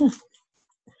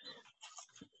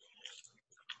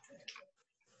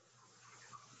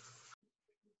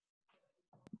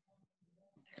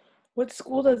 What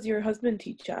school does your husband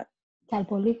teach at? Cal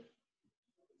Poly.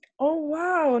 Oh,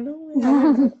 wow. No way.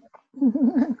 I didn't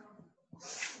know.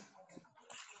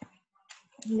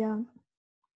 Yeah.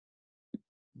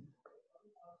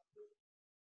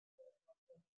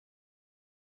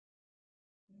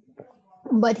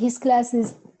 But his class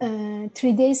is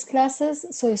 3 days classes,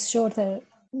 so it's shorter.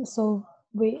 So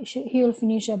he will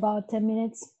finish about 10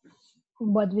 minutes,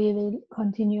 but we will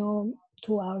continue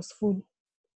 2 hours full.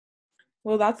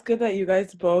 Well, that's good that you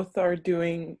guys both are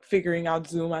figuring out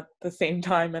Zoom at the same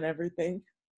time and everything.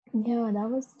 Yeah, that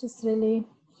was just really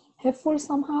helpful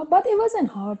somehow, but it wasn't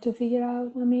hard to figure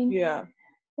out. I mean, Yeah.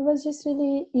 it was just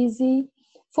really easy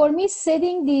for me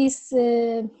setting these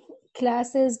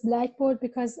classes Blackboard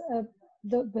because of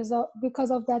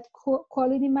that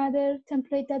quality matter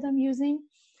template that I'm using.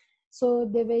 So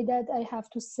the way that I have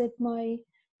to set my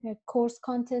course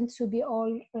content to be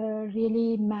all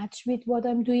really match with what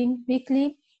I'm doing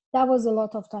weekly, that was a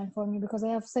lot of time for me because I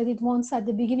have said it once at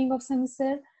the beginning of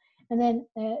semester, and then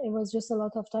it was just a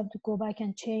lot of time to go back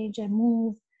and change and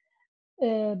move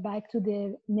back to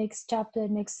the next chapter,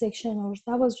 next section, or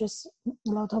that was just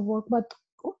a lot of work. But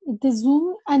the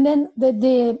Zoom and then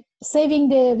the saving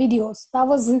the videos, that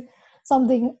was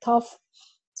something tough.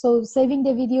 So saving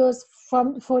the videos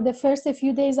for the first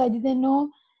few days, I didn't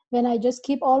know. When I just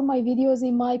keep all my videos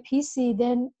in my PC,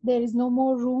 then there is no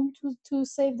more room to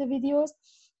save the videos,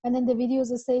 and then the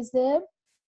videos stays there.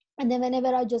 And then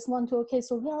whenever I just want to, okay,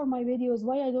 so where are my videos?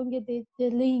 Why I don't get the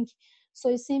link? So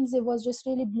it seems it was just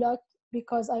really blocked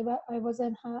because I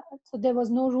wasn't, so there was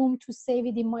no room to save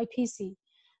it in my PC.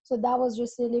 So that was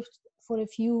just really for a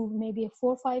few, maybe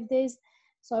 4 or 5 days.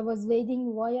 So I was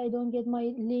waiting why I don't get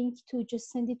my link to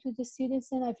just send it to the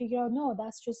students. And I figured out, no,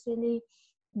 that's just really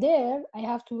there. I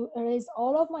have to erase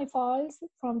all of my files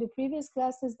from the previous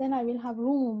classes. Then I will have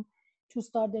room to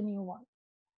start the new one.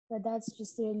 But that's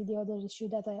just really the other issue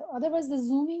otherwise the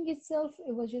Zooming itself,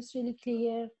 it was just really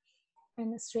clear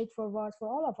and straightforward for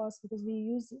all of us because we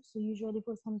use it so usually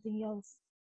for something else.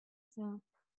 Yeah.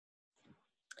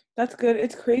 That's good.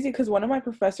 It's crazy because one of my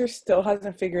professors still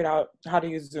hasn't figured out how to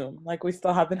use Zoom. Like, we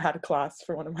still haven't had a class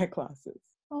for one of my classes.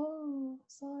 Oh,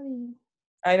 sorry.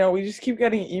 I know. We just keep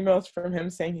getting emails from him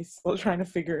saying he's still trying to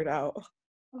figure it out.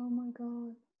 Oh my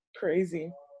God.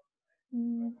 Crazy.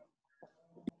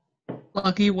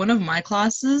 Lucky, one of my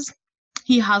classes,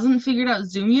 he hasn't figured out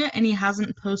Zoom yet, and he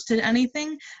hasn't posted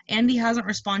anything, and he hasn't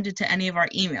responded to any of our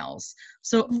emails.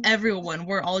 So everyone,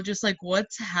 we're all just like,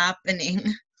 what's happening?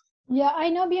 Yeah, I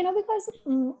know, because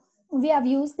we have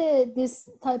used this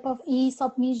type of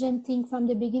e-submission thing from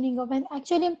the beginning of it.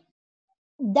 Actually,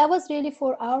 that was really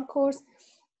for our course,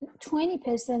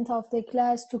 20% of the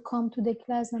class to come to the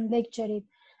class and lecture it.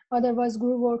 Otherwise,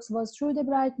 GrooveWorks was through the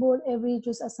Blackboard. Every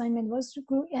just assignment was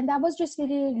through, and that was just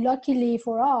really luckily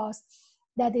for us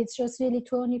that it's just really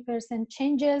 20%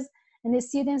 changes, and the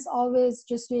students always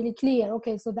just really clear.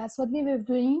 Okay, so that's what we were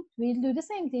doing. We'll do the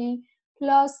same thing.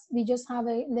 Plus, we just have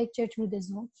a lecture through the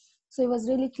Zoom. So it was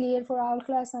really clear for our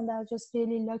class, and that was just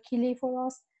really luckily for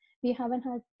us. We haven't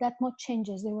had that much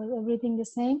changes. There was everything the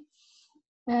same.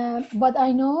 But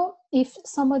I know if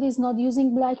somebody is not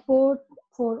using Blackboard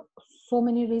for so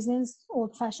many reasons,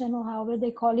 old-fashioned or however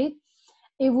they call it,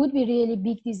 it would be really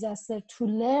big disaster to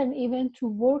learn, even to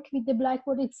work with the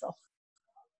Blackboard itself.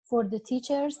 For the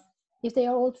teachers, if they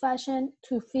are old-fashioned,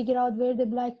 to figure out where the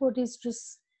Blackboard is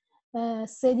just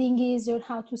setting is or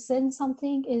how to send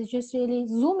something is just really,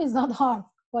 Zoom is not hard,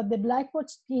 but the Blackboard,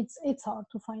 it's hard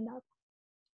to find out.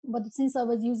 But since I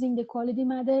was using the quality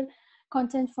matter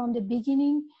content from the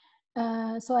beginning,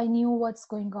 so I knew what's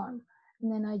going on.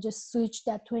 And then I just switched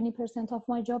that 20% of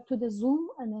my job to the Zoom,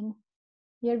 and then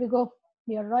here we go.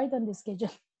 We are right on the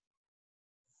schedule.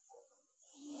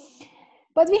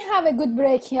 But we have a good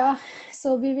break, yeah.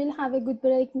 So we will have a good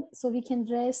break so we can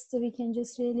rest, so we can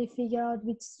just really figure out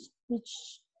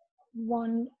which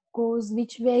one goes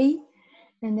which way,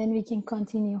 and then we can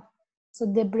continue. So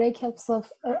the break helps us,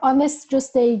 unless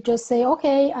they just say,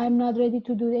 okay, I'm not ready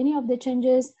to do any of the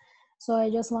changes, so I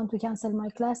just want to cancel my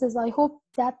classes. I hope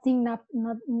that thing not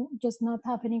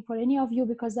happening for any of you,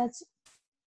 because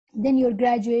then your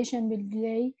graduation will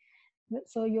delay.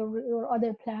 So your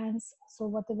other plans, so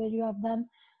whatever you have done.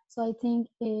 So I think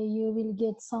you will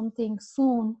get something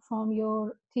soon from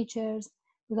your teachers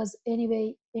because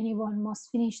anyway, anyone must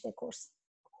finish the course.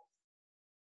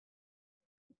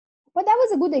 But that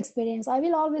was a good experience. I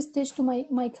will always teach to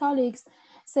my colleagues,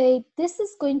 say this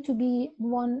is going to be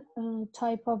one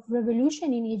type of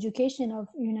revolution in education of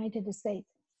United States.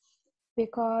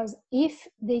 Because if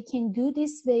they can do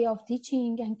this way of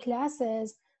teaching and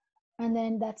classes, and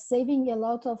then that's saving a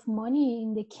lot of money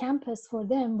in the campus for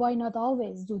them, why not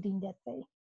always do it in that way?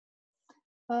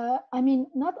 I mean,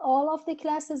 not all of the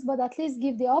classes, but at least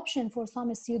give the option for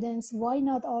some students. Why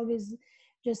not always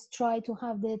just try to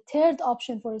have the third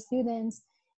option for students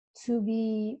to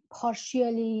be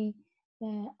partially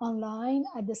online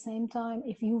at the same time?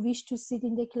 If you wish to sit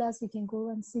in the class, you can go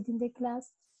and sit in the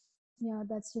class. Yeah,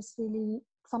 that's just really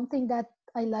something that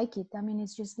I like it. I mean,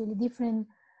 it's just really different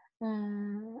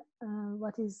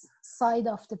what is side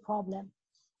of the problem,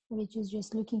 which is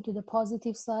just looking to the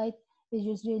positive side. Is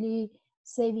just really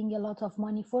saving a lot of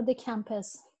money for the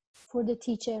campus, for the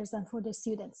teachers, and for the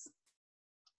students.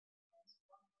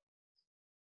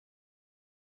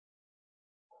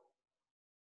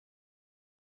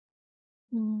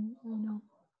 I know.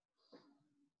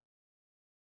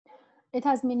 It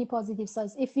has many positive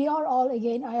sides. If we are all,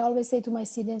 again, I always say to my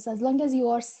students, as long as you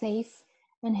are safe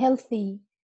and healthy,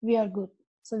 we are good.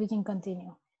 So we can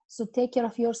continue. So take care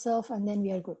of yourself and then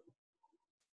we are good.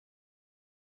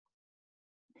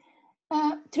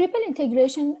 Triple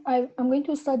integration, I'm going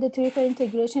to start the triple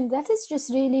integration. That is just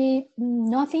really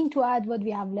nothing to add what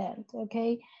we have learned,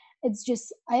 okay? It's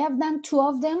just, I have done 2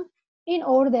 of them in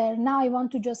order. Now I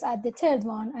want to just add the third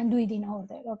one and do it in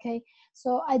order, okay?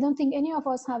 So I don't think any of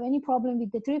us have any problem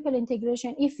with the triple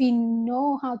integration if we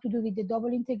know how to do with the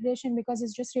double integration, because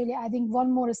it's just really adding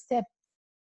one more step,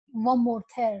 one more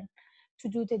term to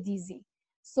do the DZ.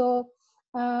 So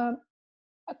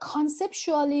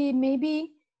conceptually,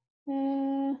 maybe,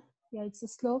 yeah, it's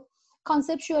slow.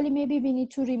 Conceptually, maybe we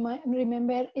need to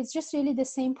remember it's just really the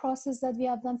same process that we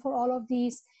have done for all of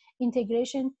these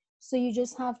integration. So you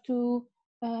just have to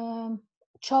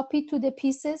chop it to the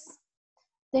pieces.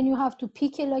 Then you have to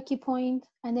pick a lucky point,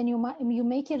 and then you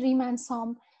make a Riemann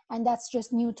sum, and that's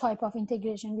just new type of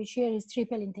integration, which here is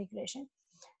triple integration.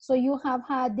 So you have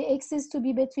had the x's to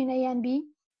be between a and b,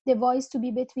 the y's to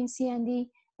be between c and d,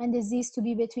 and the z's to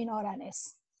be between r and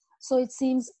s. So it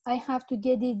seems I have to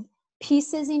get the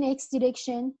pieces in x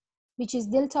direction, which is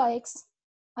delta x.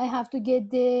 I have to get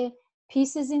the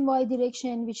pieces in y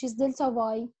direction, which is delta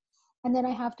y. And then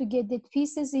I have to get the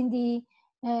pieces in the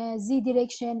z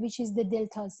direction, which is the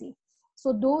delta z.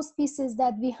 So those pieces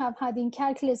that we have had in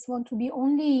calculus want to be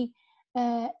only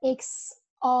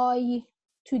xi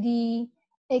to the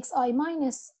xi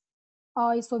minus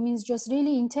I, so it means just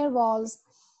really intervals.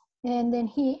 And then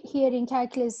here in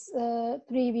calculus 3,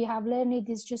 we have learned it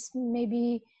is just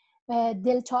maybe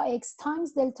delta x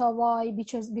times delta y,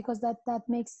 because that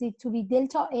makes it to be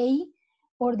delta A,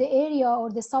 or the area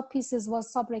or the subpieces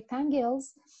was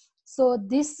subrectangles. So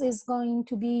this is going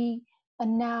to be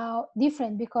now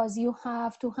different, because you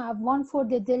have to have one for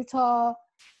the delta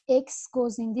x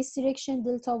goes in this direction,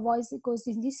 delta y goes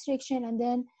in this direction, and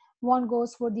then one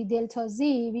goes for the delta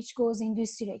z, which goes in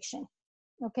this direction,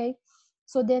 okay?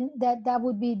 So then that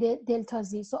would be the delta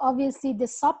z. So obviously the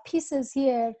sub pieces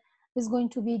here is going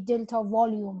to be delta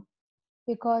volume,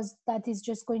 because that is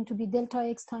just going to be delta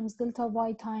x times delta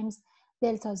y times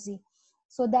delta z.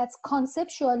 So that's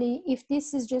conceptually, if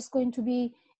this is just going to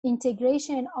be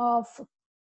integration of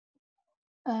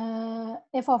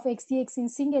f of x dx in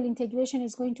single integration,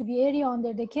 is going to be area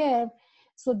under the curve.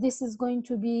 So this is going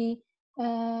to be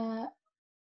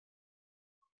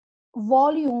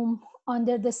volume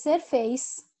under the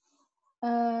surface.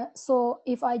 So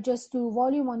if I just do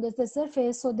volume under the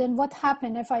surface, so then what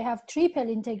happened if I have triple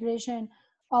integration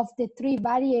of the 3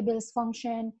 variables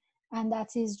function, and that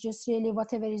is just really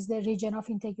whatever is the region of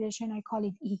integration, I call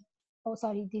it E. Oh,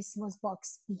 sorry, this was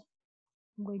box B.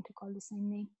 I'm going to call the same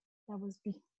name. That was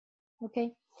B.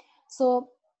 Okay, so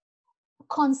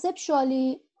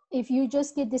conceptually, if you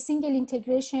just get the single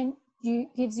integration,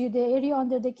 gives you the area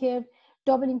under the curve,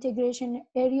 double integration,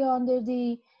 area under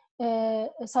the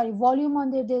volume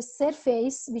under the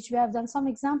surface, which we have done some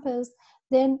examples.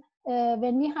 Then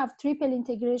when we have triple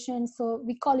integration, so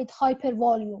we call it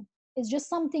hypervolume. It's just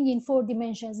something in 4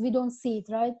 dimensions. We don't see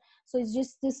it, right? So it's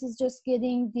just, this is just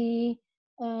getting the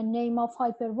name of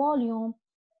hypervolume,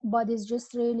 but it's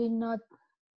just really not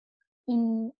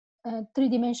in 3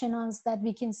 dimensions that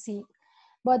we can see.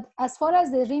 But as far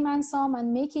as the Riemann sum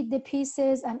and make it the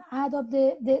pieces and add up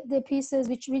the pieces,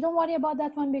 which we don't worry about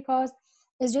that one, because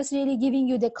it's just really giving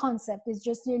you the concept. It's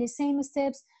just really same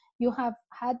steps. You have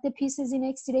had the pieces in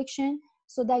x direction,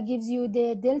 so that gives you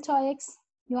the delta x,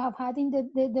 you have had in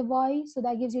the y, so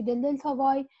that gives you the delta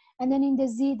y, and then in the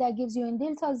z, that gives you in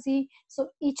delta z. So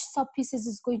each subspecies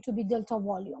is going to be delta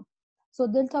volume. So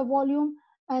delta volume,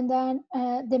 and then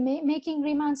making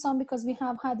Riemann sum, because we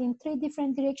have had in 3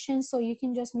 different directions, so you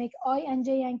can just make I and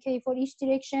j and k for each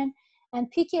direction, and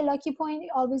pick a lucky point.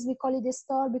 Always we call it a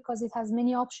star because it has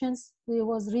many options. There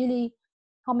was really,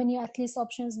 how many at least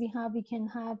options we have? We can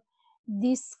have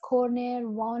this corner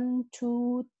 1,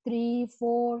 2, 3,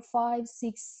 4, 5,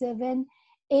 6, 7,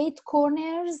 8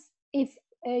 corners. If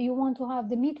you want to have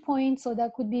the midpoint, so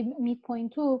that could be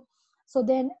midpoint too. So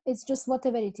then it's just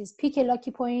whatever it is. Pick a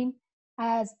lucky point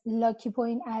as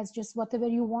just whatever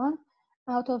you want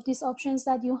out of these options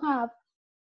that you have.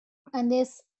 And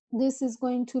this is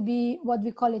going to be what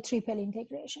we call a triple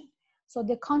integration. So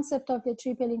the concept of the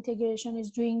triple integration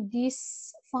is doing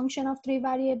this function of 3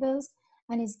 variables,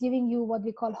 and it's giving you what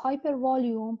we call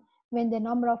hypervolume when the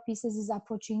number of pieces is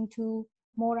approaching to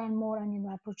more and more and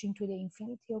approaching to the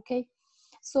infinity, okay?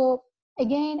 So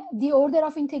again, the order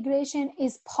of integration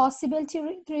is possible to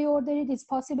reorder it. It's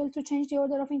possible to change the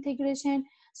order of integration.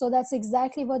 So that's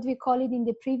exactly what we call it in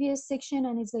the previous section,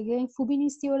 and it's again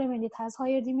Fubini's theorem, and it has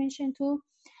higher dimension too.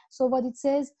 So what it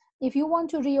says, if you want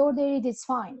to reorder it, it's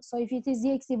fine. So if it is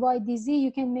dx dy dz,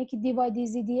 you can make it dy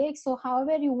dz dx. So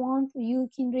however you want, you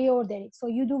can reorder it. So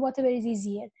you do whatever is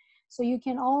easier. So you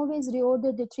can always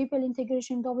reorder the triple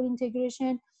integration, double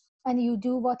integration, and you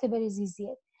do whatever is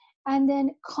easier. And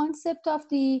then concept of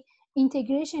the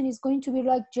integration is going to be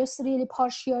like just really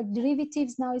partial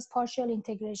derivatives. Now is partial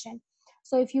integration.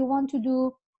 So if you want to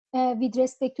do with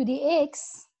respect to the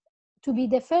x to be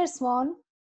the first one,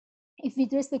 if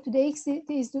with respect to the x it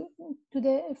is to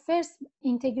the first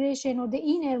integration or the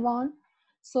inner one,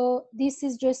 so this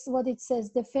is just what it says.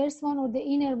 The first one or the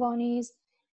inner one is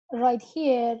right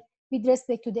here with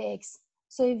respect to the x.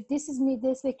 So if this is with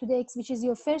respect to the x, which is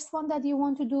your first one that you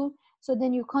want to do, so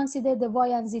then you consider the y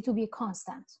and z to be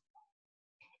constant.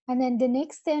 And then the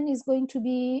next term is going to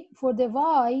be for the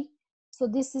y. So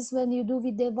this is when you do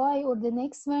with the y, or the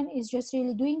next one is just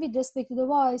really doing with respect to the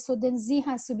y. So then z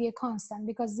has to be a constant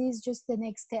because z is just the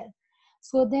next term.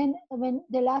 So then when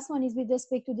the last one is with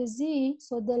respect to the z,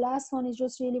 so the last one is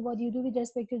just really what you do with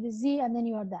respect to the z, and then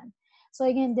you are done. So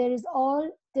again, there is all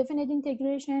definite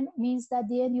integration means that at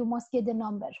the end you must get the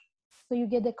number. So you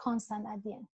get the constant at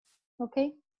the end,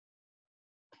 okay?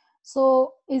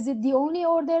 So is it the only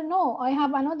order? No, I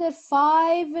have another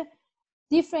 5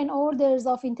 different orders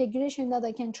of integration that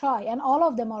I can try, and all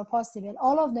of them are possible.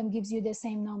 All of them gives you the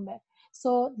same number.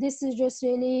 So this is just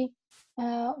really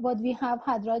what we have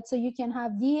had, right? So you can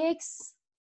have dx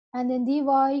and then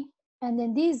dy and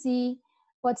then dz,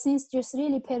 but since just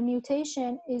really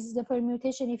permutation is the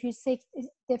permutation, if you take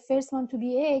the first one to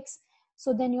be x,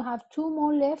 so then you have 2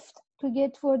 more left to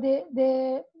get for the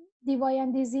dy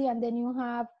and dz, and then you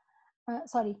have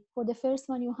sorry, for the first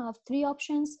one you have 3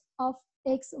 options of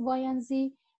x, y, and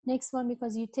z. Next one,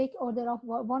 because you take order of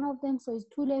one of them, so it's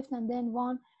 2 left and then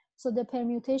 1. So the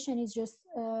permutation is just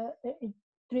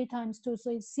 3 times 2,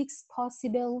 so it's 6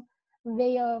 possible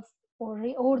way of, or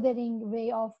reordering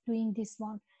way of doing this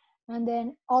one. And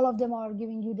then all of them are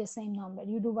giving you the same number.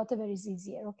 You do whatever is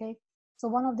easier, okay? So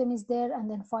one of them is there, and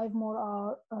then 5 more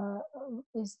are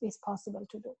is possible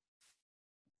to do,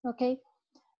 okay?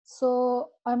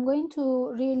 So I'm going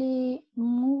to really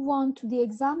move on to the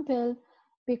example,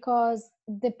 because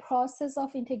the process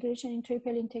of integration in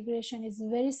triple integration is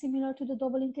very similar to the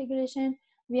double integration.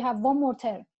 We have one more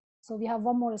term, so we have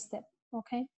one more step,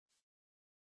 okay?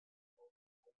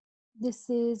 This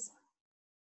is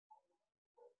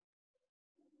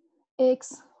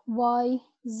x, y,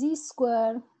 z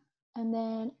square, and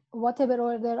then whatever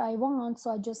order I want. So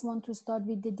I just want to start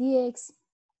with the dx,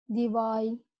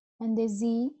 dy, and the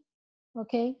z,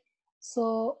 okay?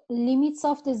 So limits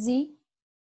of the z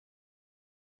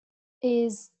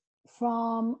is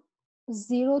from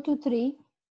 0 to 3.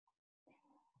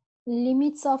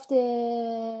 Limits of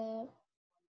the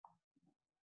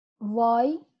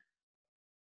y,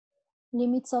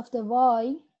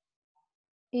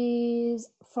 is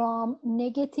from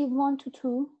 -1 to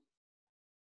 2,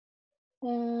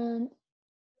 and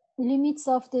limits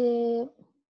of the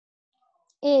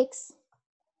x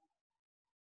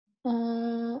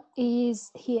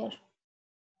is here.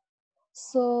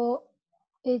 So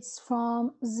it's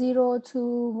from 0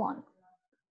 to 1,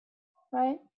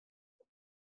 right?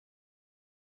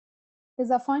 Is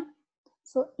that fine?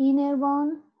 So inner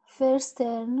one, first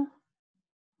term,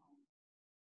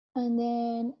 and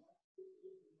then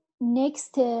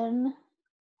next term,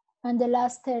 and the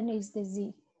last term is the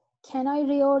z. Can I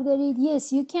reorder it?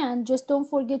 Yes, you can. Just don't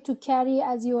forget to carry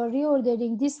as you are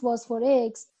reordering. This was for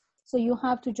x, So you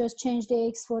have to just change the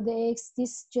x for the x,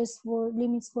 this just for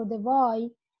limits for the y,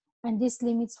 and this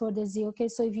limits for the z, okay?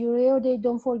 So if you reorder,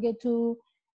 don't forget to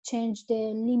change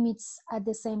the limits at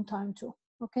the same time too,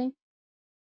 okay?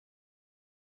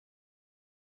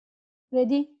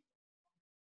 Ready?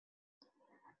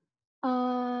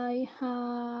 I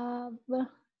have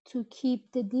to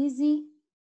keep the dz,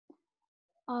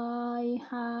 I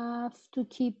have to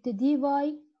keep the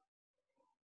dy,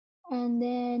 and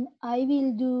then I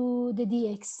will do the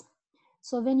dx.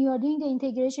 So when you are doing the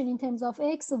integration in terms of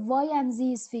x, y and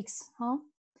z is fixed, huh?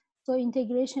 So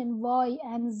integration y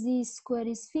and z square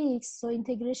is fixed. So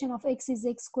integration of x is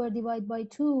x squared divided by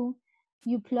 2.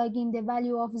 You plug in the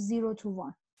value of 0 to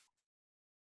 1.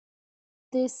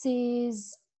 This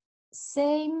is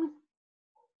same.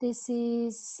 This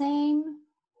is same.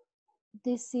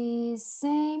 This is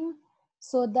same.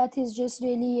 So that is just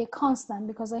really a constant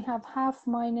because I have half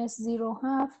minus 0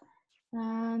 half,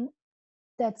 and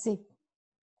that's it.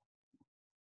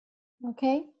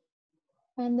 Okay.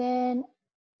 And then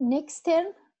next term,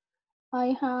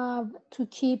 I have to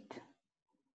keep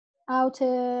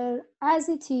outer as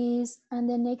it is, and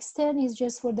the next term is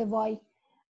just for the y.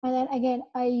 And then again,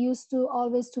 I used to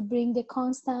always to bring the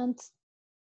constant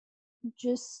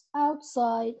just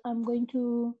outside. I'm going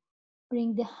to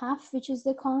bring the half, which is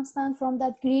the constant from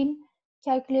that green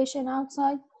calculation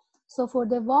outside. So for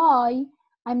the y,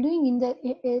 I'm doing in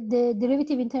the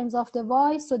derivative in terms of the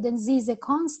y, so then z is a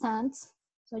constant.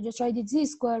 So I just write it z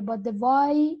squared, but the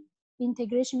y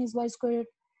integration is y squared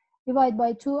divided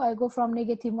by 2. I go from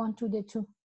 -1 to the 2,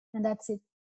 and that's it.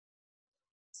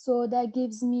 So that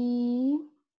gives me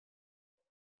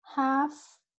half,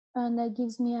 and that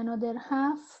gives me another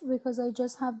half because I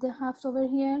just have the half over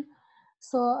here.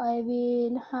 So I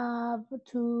will have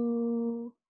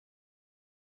to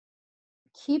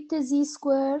keep the z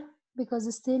square because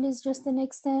it still is just an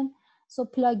extent. So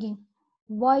plugging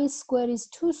y square is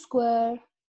 2 square,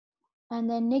 and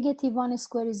then -1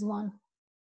 square is 1.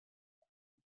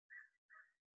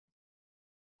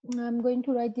 I'm going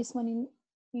to write this one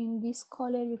in this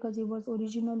color because it was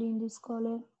originally in this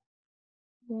color.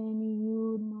 Then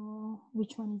you know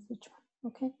which one is which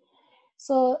one, okay?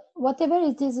 So whatever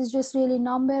it is just really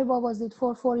number. What was it?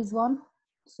 4 is 1.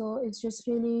 So it's just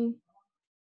really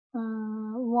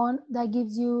 1 that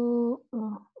gives you,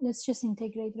 let's just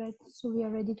integrate, right? So we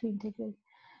are ready to integrate.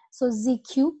 So z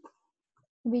cube,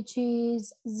 which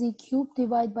is z cube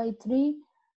divided by 3,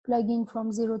 plug in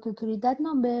from 0 to 3. That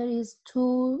number is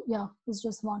 2, yeah, it's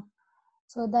just 1.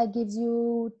 So that gives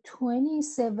you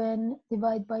 27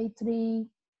 divided by 3,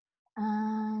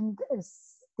 and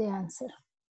is the answer.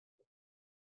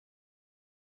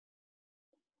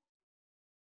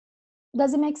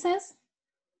 Does it make sense?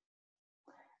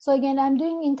 So again, I'm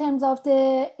doing in terms of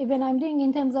the, when I'm doing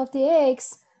in terms of the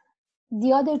x,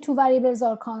 the other two variables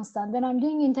are constant. When I'm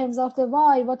doing in terms of the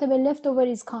y, whatever left over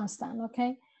is constant,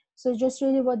 okay? So just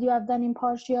really what you have done in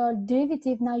partial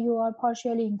derivative, now you are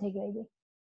partially integrating.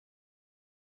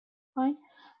 Fine.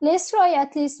 Let's try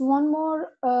at least one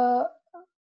more,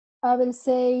 I will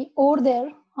say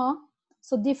order, huh?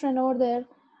 So different order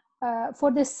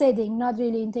for the setting, not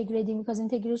really integrating, because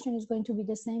integration is going to be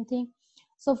the same thing.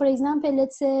 So for example,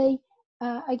 let's say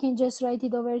I can just write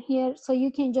it over here. So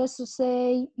you can just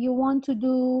say you want to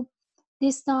do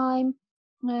this time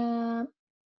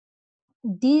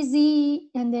dz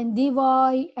and then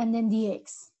dy and then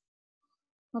dx.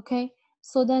 Okay,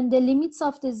 so then the limits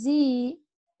of the z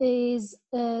is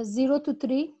 0 to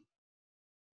 3.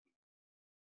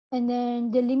 And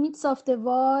then the limits of the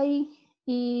y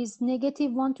is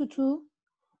 -1 to 2.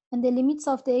 And the limits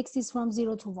of the x is from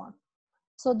 0 to 1.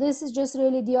 So this is just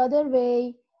really the other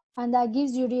way, and that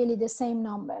gives you really the same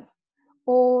number.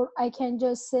 Or I can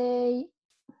just say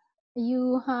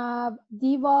you have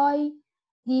dy,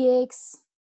 dx,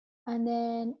 and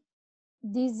then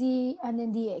dz, and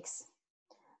then dx.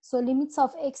 So limits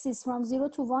of x is from 0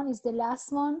 to 1 is the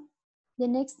last one. The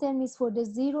next term is for the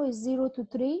 0 is 0 to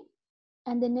 3.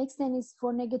 And the next term is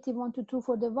for -1 to 2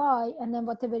 for the y, and then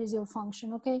whatever is your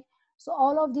function, okay? So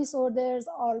all of these orders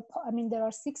are, I mean, there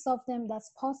are 6 of them that's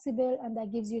possible, and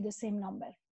that gives you the same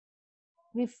number.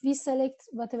 If we select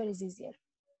whatever is easier.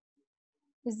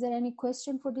 Is there any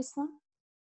question for this one?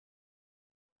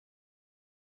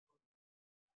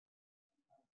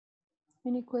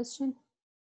 Any question?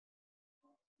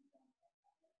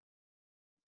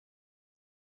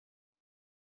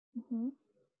 Mm-hmm.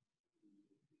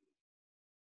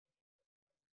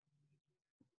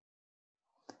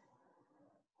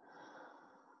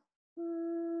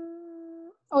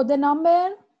 Oh, the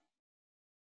number?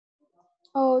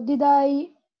 Oh, did I?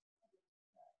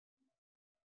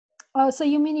 Oh, so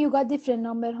you mean you got different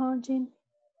number, huh, Jean?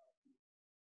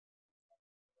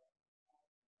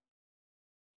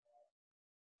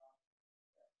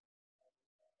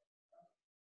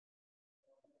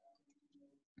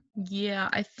 Yeah,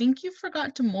 I think you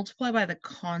forgot to multiply by the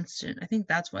constant. I think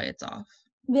that's why it's off.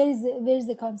 Where is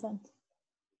the constant?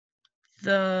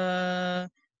 The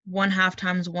 1/2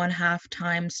 times 1/2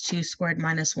 times 2 squared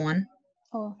minus 1.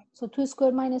 Oh, so 2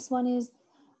 squared minus 1 is,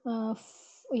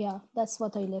 yeah, that's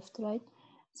what I left, right?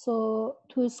 So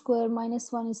 2 squared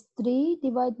minus 1 is 3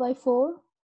 divided by 4.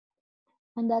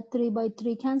 And that 3 by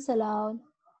 3 cancel out.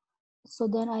 So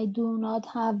then I do not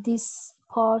have this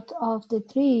part of the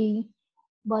 3,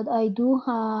 but I do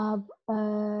have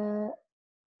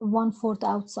 1/4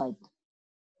 outside.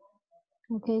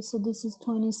 Okay, so this is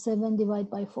 27 divided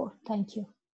by 4. Thank you.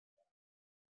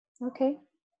 Okay,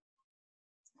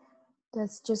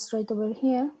 that's just right over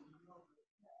here.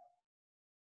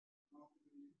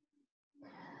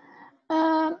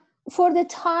 For the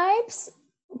types,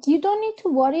 you don't need to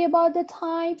worry about the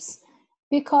types,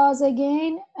 because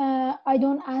again, I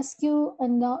don't ask you,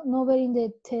 and nowhere in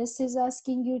the test is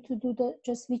asking you to do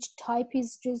just which type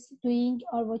is just doing,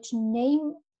 or which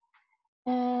name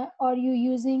are you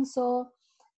using. So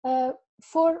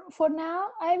for now,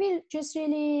 I will just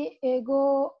really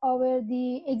go over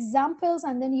the examples,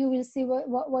 and then you will see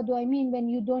what do I mean when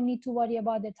you don't need to worry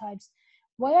about the types.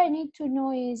 What I need to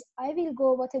know is I will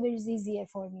go whatever is easier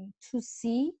for me to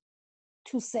see,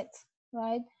 to set,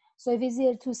 right? So if it's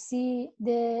easier to see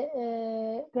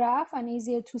the graph and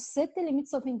easier to set the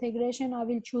limits of integration, I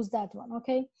will choose that one,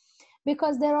 okay?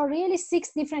 Because there are really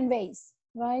 6 different ways,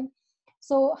 right?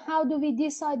 So how do we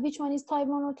decide which one is type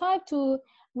 1 or type 2?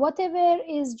 Whatever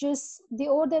is just the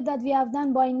order that we have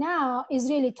done by now is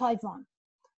really type 1.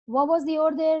 What was the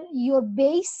order? Your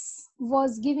base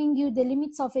was giving you the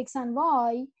limits of x and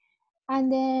y,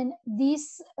 and then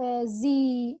this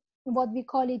z, what we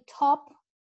call it top,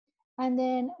 and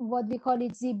then what we call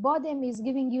it z bottom, is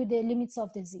giving you the limits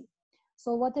of the z.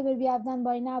 So whatever we have done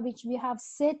by now, which we have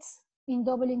set in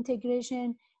double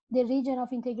integration, the region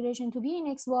of integration to be in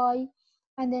xy,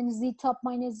 and then z top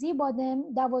minus z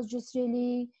bottom, that was just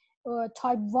really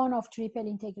type 1 of triple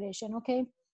integration, okay?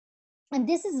 And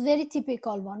this is very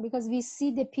typical one, because we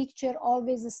see the picture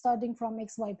always starting from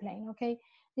xy plane, okay?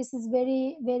 This is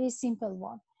very, very simple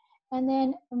one. And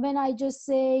then when I just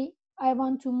say I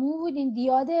want to move it in the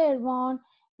other one,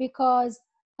 because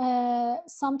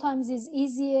sometimes it's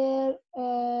easier.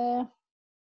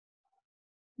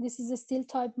 This is still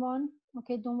type 1,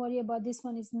 okay? Don't worry about this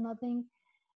one, it's nothing.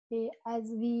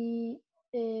 As we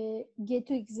get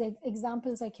to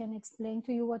examples, I can explain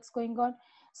to you what's going on.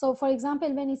 So for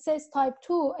example, when it says type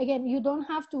 2, again, you don't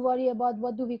have to worry about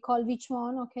what do we call which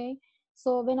one, okay?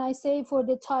 So when I say for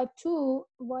the type 2,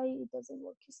 why it doesn't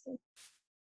work still?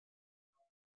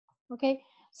 Okay,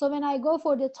 so when I go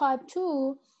for the type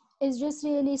 2, it just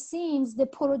really seems the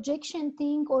projection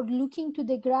thing, or looking to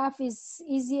the graph, is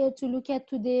easier to look at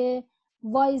to the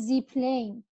YZ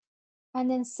plane, and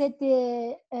then set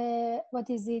the, what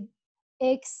is it,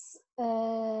 X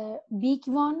big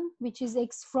one, which is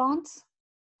X front,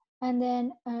 and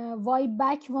then Y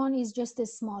back one is just a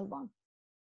small one.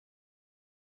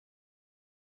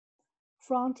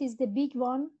 Front is the big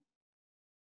one,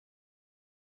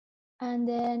 and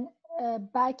then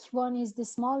back one is the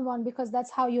small one, because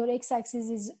that's how your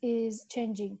x-axis is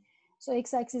changing. So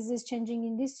x-axis is changing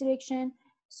in this direction,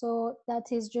 so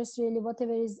that is just really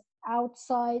whatever is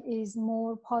outside is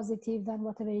more positive than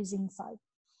whatever is inside.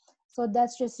 So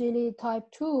that's just really type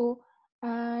 2.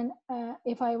 And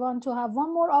if I want to have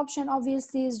one more option,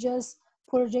 obviously is just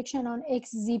projection on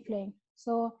xz plane.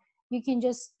 So you can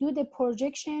just do the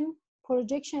projection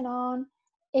on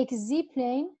xz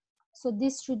plane. So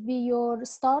this should be your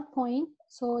start point.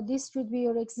 So this should be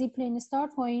your xz plane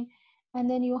start point, and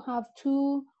then you have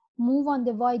to move on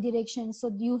the y direction.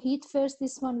 So you hit first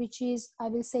this one, which is, I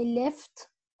will say, left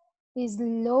is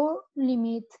lower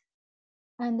limit,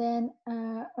 and then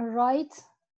right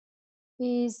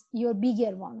is your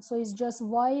bigger one. So it's just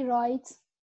y right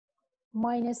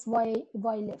minus y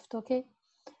left, okay?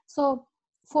 So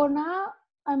for now,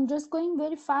 I'm just going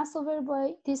very fast over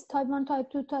by this type 1,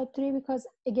 type 2, type 3, because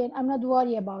again, I'm not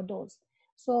worried about those.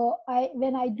 So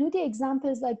when I do the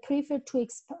examples, I prefer to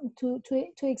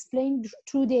explain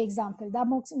through the example. That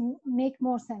make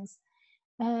more sense.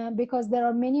 Because there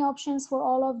are many options for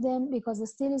all of them, because it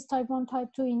still is type 1,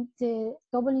 type 2 in the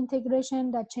double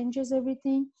integration that changes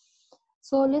everything.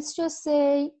 So let's just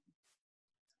say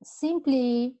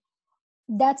simply,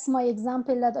 that's my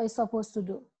example that I'm supposed to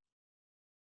do.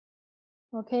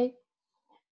 Okay.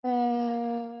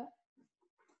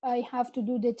 I have to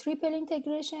do the triple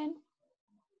integration.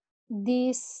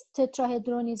 This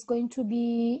tetrahedron is going to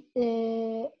be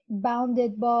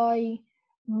bounded by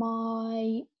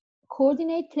my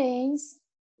coordinate planes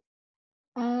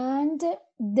and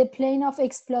the plane of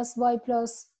x plus y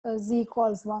plus z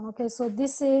equals 1. Okay, so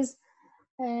this is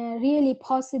really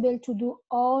possible to do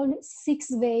all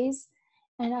 6 ways,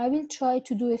 and I will try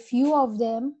to do a few of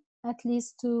them at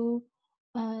least to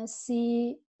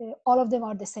see all of them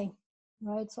are the same,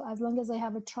 right? So as long as I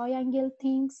have a triangle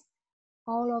things,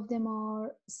 all of them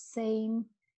are same,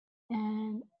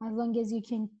 and as long as you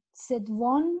can set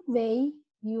one way,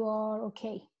 you are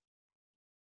okay.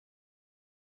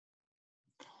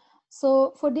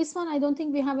 So for this one, I don't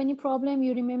think we have any problem.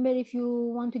 You remember, if you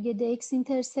want to get the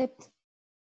x-intercept,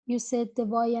 you set the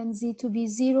y and z to be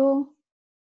 0.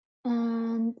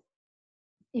 And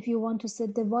if you want to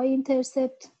set the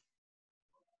y-intercept,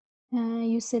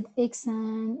 you set x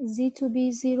and z to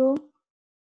be 0.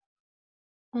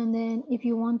 And then if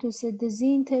you want to set the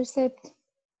z-intercept,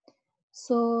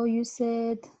 so you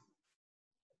set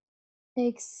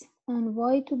x and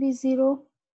y to be 0.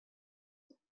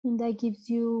 And that gives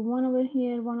you 1 over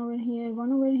here, 1 over here,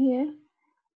 1 over here.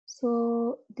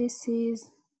 So this is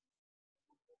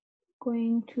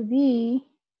going to be,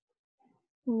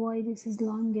 why this is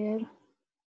longer.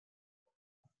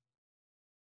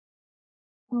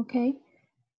 Okay,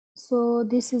 so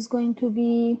this is going to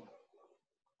be,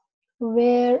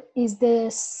 where is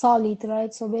the solid,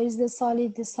 right? So where is the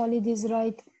solid? The solid is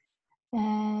right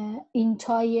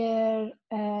entire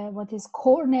what is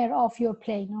corner of your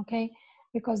plane, okay?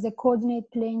 Because the coordinate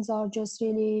planes are just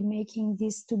really making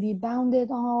this to be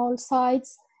bounded on all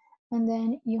sides. And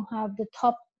then you have the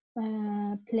top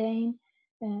plane,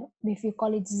 if you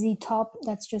call it z top,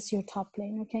 that's just your top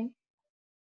plane, okay?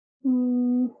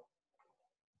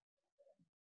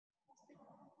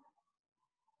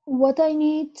 What I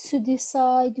need to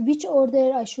decide which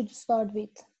order I should start with.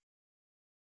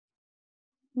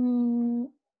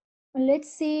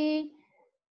 Let's see,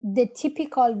 the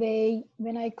typical way.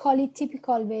 When I call it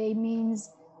typical way, means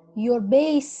your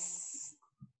base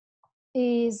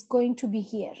is going to be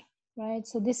here, right?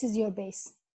 So this is your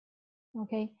base,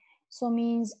 okay? So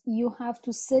means you have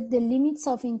to set the limits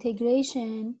of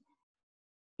integration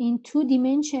in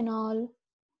 2-dimensional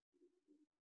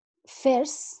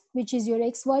first, which is your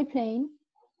xy plane.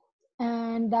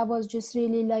 And that was just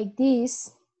really like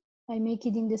this. I make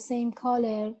it in the same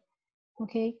color,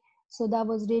 okay? So that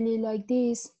was really like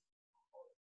this.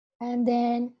 And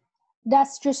then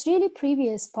that's just really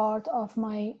previous part of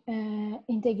my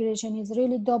integration is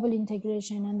really double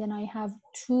integration. And then I have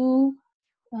 2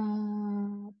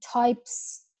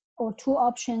 types or 2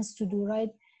 options to do, right?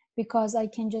 Because I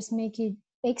can just make it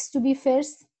x to be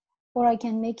first, or I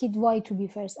can make it y to be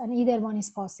first, and either one is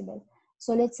possible.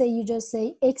 So let's say you just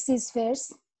say x is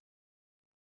first,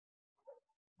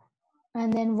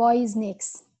 and then y is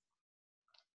next.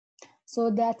 So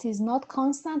that is not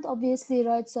constant, obviously,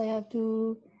 right? So I have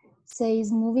to say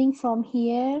is moving from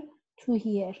here to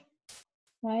here,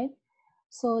 right?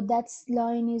 So that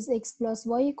line is x plus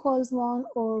y equals 1,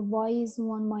 or y is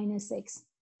 1 minus x.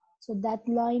 So that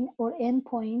line or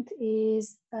endpoint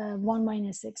is 1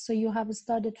 minus x. So you have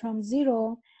started from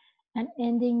 0 and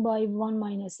ending by 1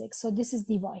 minus x. So this is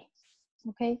dy,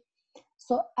 okay?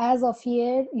 So as of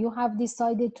here, you have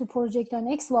decided to project an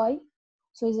xy.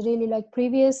 So it's really like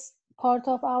previous part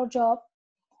of our job.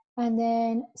 And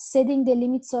then setting the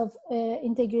limits of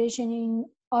integration in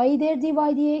either dy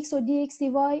dx or dx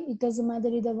dy, it doesn't matter,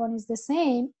 either one is the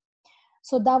same.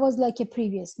 So that was like a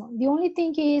previous one. The only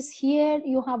thing is here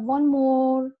you have one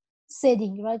more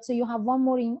setting, right? So you have one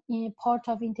more in part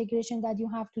of integration that you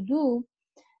have to do,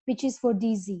 which is for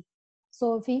dz.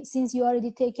 So since you already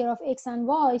take care of x and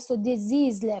y, so the z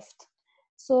is left.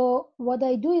 So what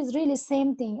I do is really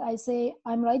same thing. I say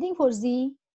I'm writing for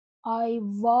z, I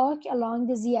walk along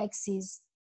the z-axis.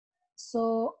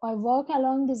 So I walk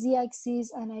along the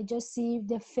z-axis and I just see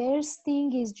the first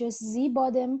thing is just z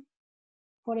bottom,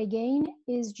 for again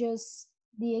is just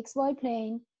the xy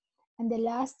plane, and the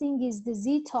last thing is the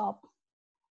z top,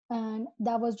 and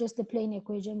that was just the plane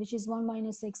equation, which is 1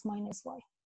 minus x minus y.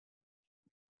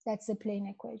 That's the plane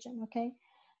equation, okay?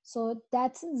 So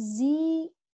that's z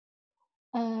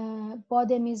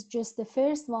bottom is just the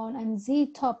first one, and z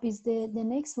top is the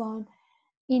next one.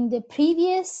 In the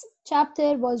previous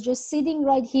chapter was just sitting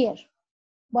right here,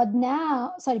 but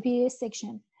now, sorry, previous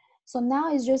section. So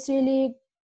now it's just really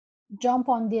jump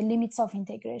on the limits of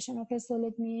integration. Okay, so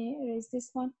let me erase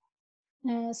this one.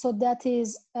 So that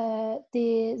is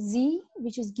the z,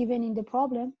 which is given in the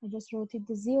problem. I just wrote it,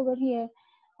 the z over here.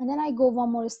 And then I go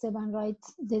one more step and write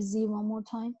the z one more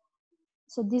time.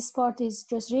 So this part is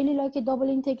just really like a double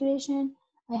integration.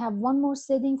 I have one more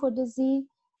setting for the z.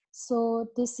 So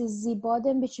this is z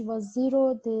bottom, which was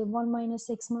 0, the 1 minus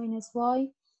x minus y.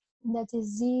 And that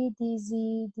is z, dz,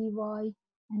 dy,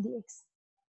 and dx.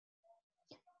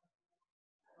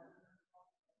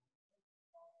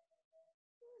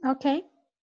 Okay.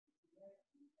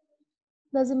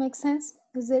 Does it make sense?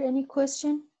 Is there any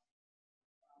question?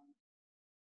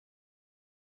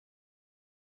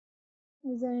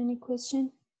 Is there any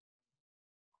question?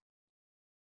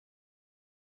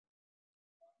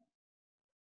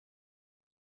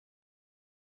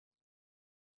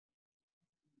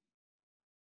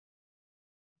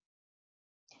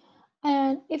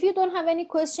 And if you don't have any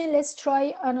question, let's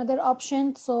try another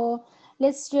option. So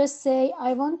let's just say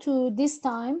I want to this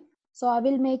time. So I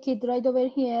will make it right over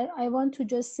here. I want to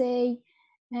just say,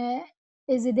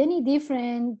 is it any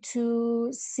different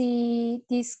to see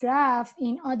this graph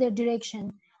in other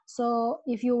direction? So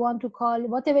if you want to call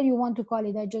whatever you want to call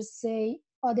it, I just say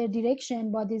other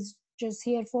direction, but it's just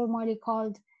here formally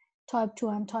called type 2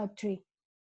 and type 3.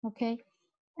 Okay.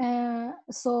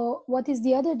 So what is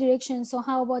the other direction? So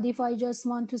how about if I just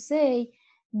want to say,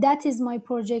 that is my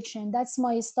projection, that's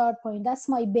my start point, that's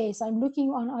my base. I'm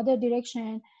looking on other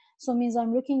direction. So means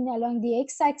I'm looking along the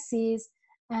x-axis.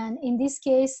 And in this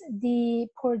case, the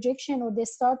projection or the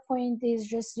start point is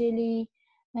just really,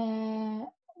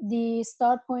 the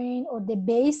start point or the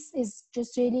base is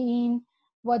just really in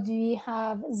what we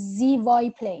have zy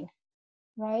plane,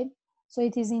 right? So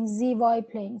it is in zy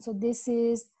plane. So this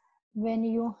is when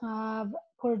you have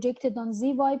projected on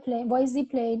zy plane, yz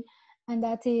plane, and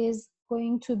that is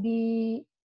going to be,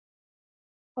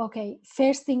 okay,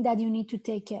 first thing that you need to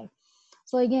take care.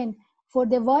 So again, for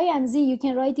the y and z, you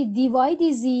can write it dy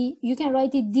dz, you can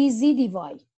write it dz dy,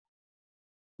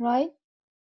 right?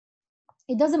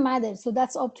 It doesn't matter, so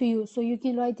that's up to you. So you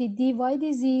can write it dy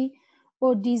dz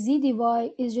or dz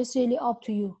dy, is just really up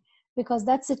to you, because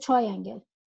that's a triangle.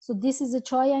 So this is a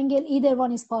triangle, either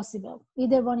one is possible.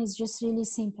 Either one is just really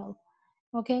simple,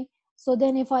 okay? So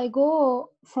then if I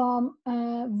go from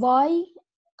y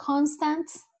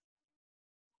constant,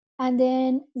 and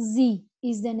then z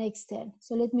is the next term.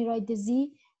 So let me write the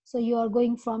z. So you are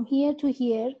going from here to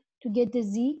here to get the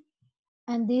z.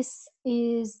 And this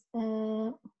is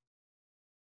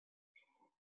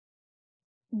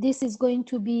going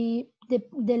to be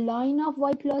the line of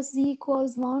y plus z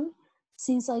equals 1.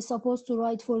 Since I supposed to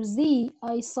write for z,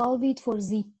 I solve it for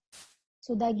z.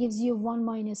 So that gives you 1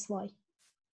 minus y.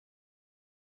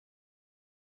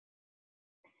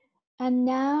 And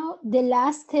now the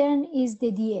last term is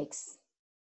the dx.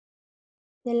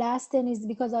 The last term is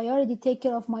because I already take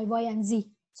care of my y and z.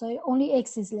 So only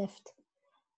x is left.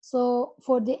 So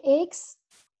for the x,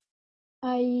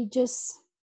 I just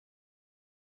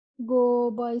go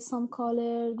by some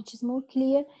color which is more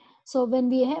clear. So when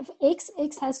we have x,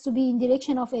 x has to be in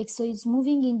direction of x. So it's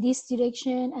moving in this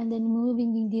direction and then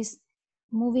moving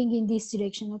in this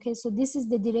direction. Okay, so this is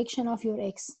the direction of your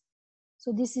x.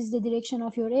 So this is the direction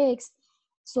of your x.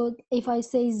 So if I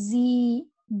say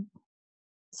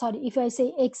if I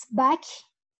say x back,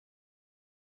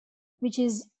 which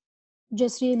is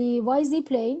just really yz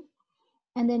plane,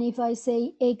 and then if I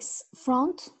say x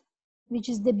front, which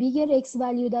is the bigger x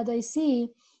value that I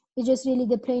see, it's just really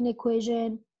the plane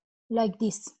equation like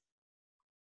this.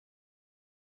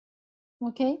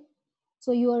 Okay,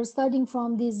 so you are starting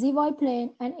from the zy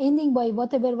plane and ending by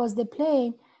whatever was the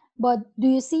plane. But do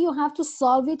you see you have to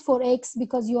solve it for x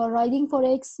because you are writing for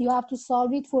x? You have to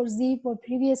solve it for z for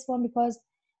previous one because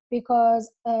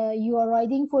you are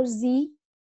writing for z.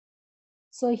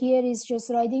 So here is just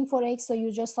writing for x, so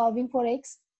you're just solving for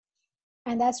x.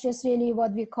 And that's just really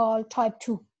what we call type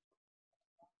 2.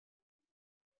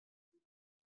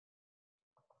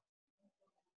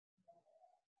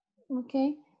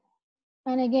 Okay,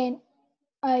 and again,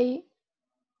 I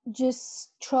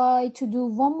just try to do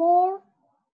one more.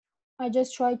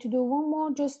 Just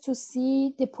to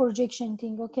see the projection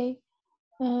thing, okay?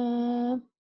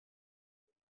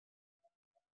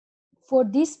 For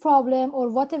this problem or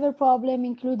whatever problem,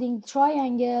 including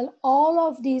triangle, all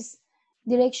of these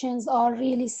directions are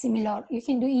really similar. You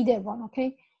can do either one,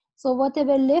 okay? So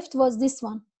whatever left was this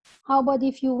one. How about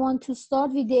if you want to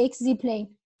start with the xz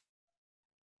plane?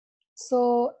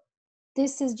 So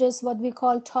this is just what we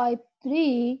call type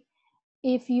 3.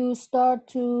 If you start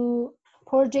to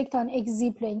project on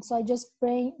xz plane. So I just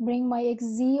bring my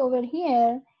xz over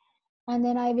here, and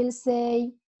then I will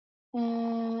say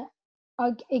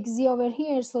xz over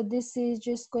here. So this is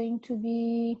just going to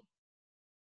be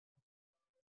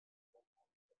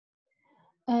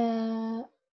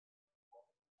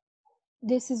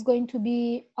this is going to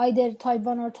be either type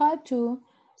 1 or type 2.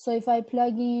 So if I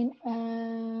plug in,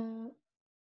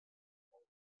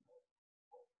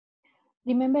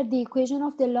 remember the equation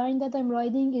of the line that I'm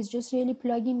writing is just really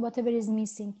plugging whatever is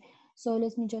missing. So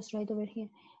let me just write over here.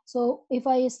 So if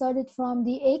I started from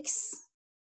the x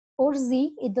or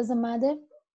z, it doesn't matter.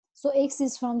 So x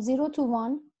is from 0 to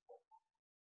 1.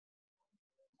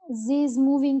 Z is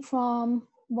moving from,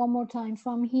 one more time,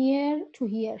 from here to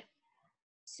here.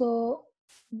 So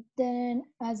then,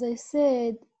 as I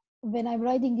said, when I'm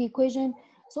writing the equation,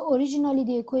 so originally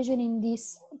the equation in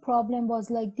this problem was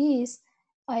like this.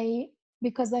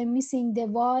 Because I'm missing the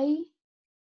y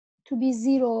to be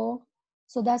 0,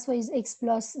 so that's why it's x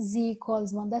plus z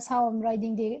equals 1. That's how I'm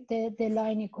writing the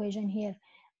line equation here.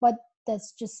 But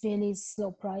that's just really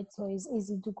slope, right? So it's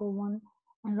easy to go on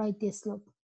and write this slope.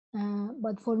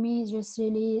 But for me, it's just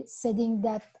really setting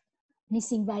that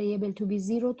missing variable to be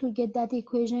 0 to get that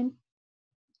equation.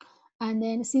 And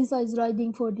then since I was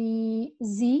writing for the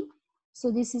z,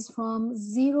 so this is from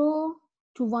 0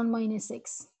 to 1 minus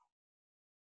x.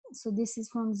 So this is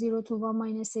from 0 to 1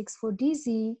 minus x for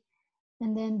dz.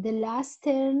 And then the last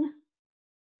term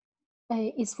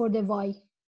is for the y.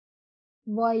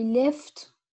 Y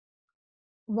left,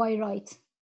 y right.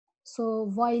 So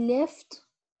y left,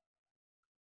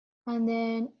 and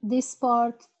then this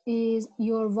part is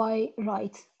your y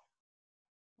right.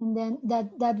 And then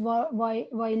that y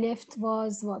left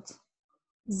was what?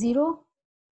 0.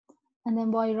 And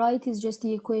then y right is just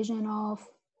the equation of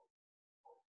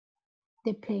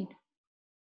the plane.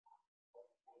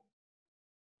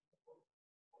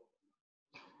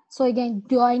 So again,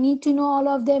 do I need to know all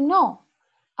of them? No.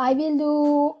 I will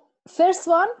do first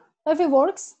one. If it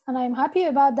works and I'm happy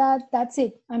about that, that's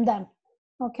it. I'm done.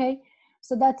 Okay.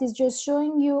 So that is just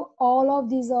showing you all of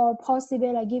these are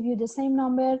possible. I give you the same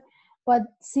number, but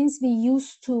since we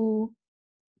used to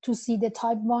see the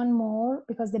type 1 more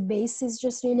because the base is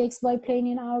just really xy plane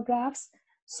in our graphs,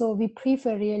 so we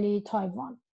prefer really type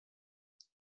 1.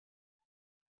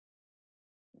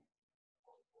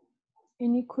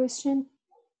 Any question?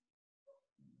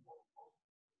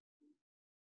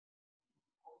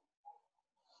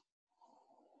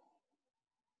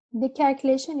 The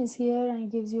calculation is here and it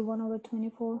gives you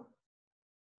 1/24.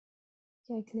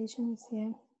 Calculation is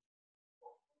here.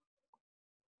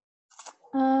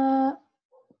 I'm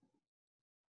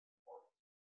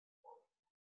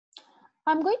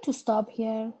going to stop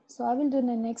here. So I will do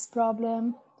the next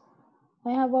problem.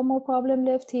 I have one more problem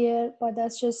left here, but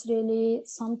that's just really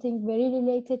something very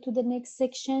related to the next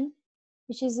section,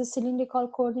 which is the cylindrical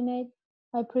coordinate.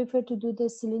 I prefer to do the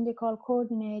cylindrical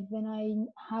coordinate when I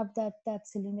have that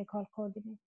cylindrical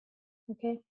coordinate.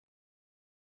 Okay.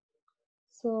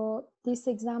 So this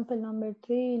example number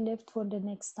 3 left for the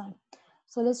next time.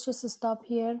 So let's just stop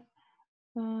here.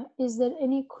 Is there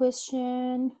any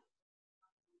question?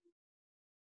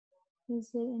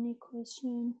 Is there any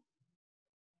question?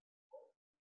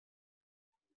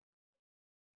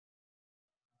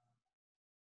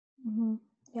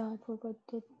 Yeah, I forgot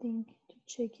that thing to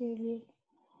check earlier.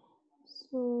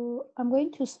 So I'm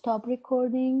going to stop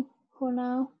recording for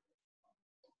now.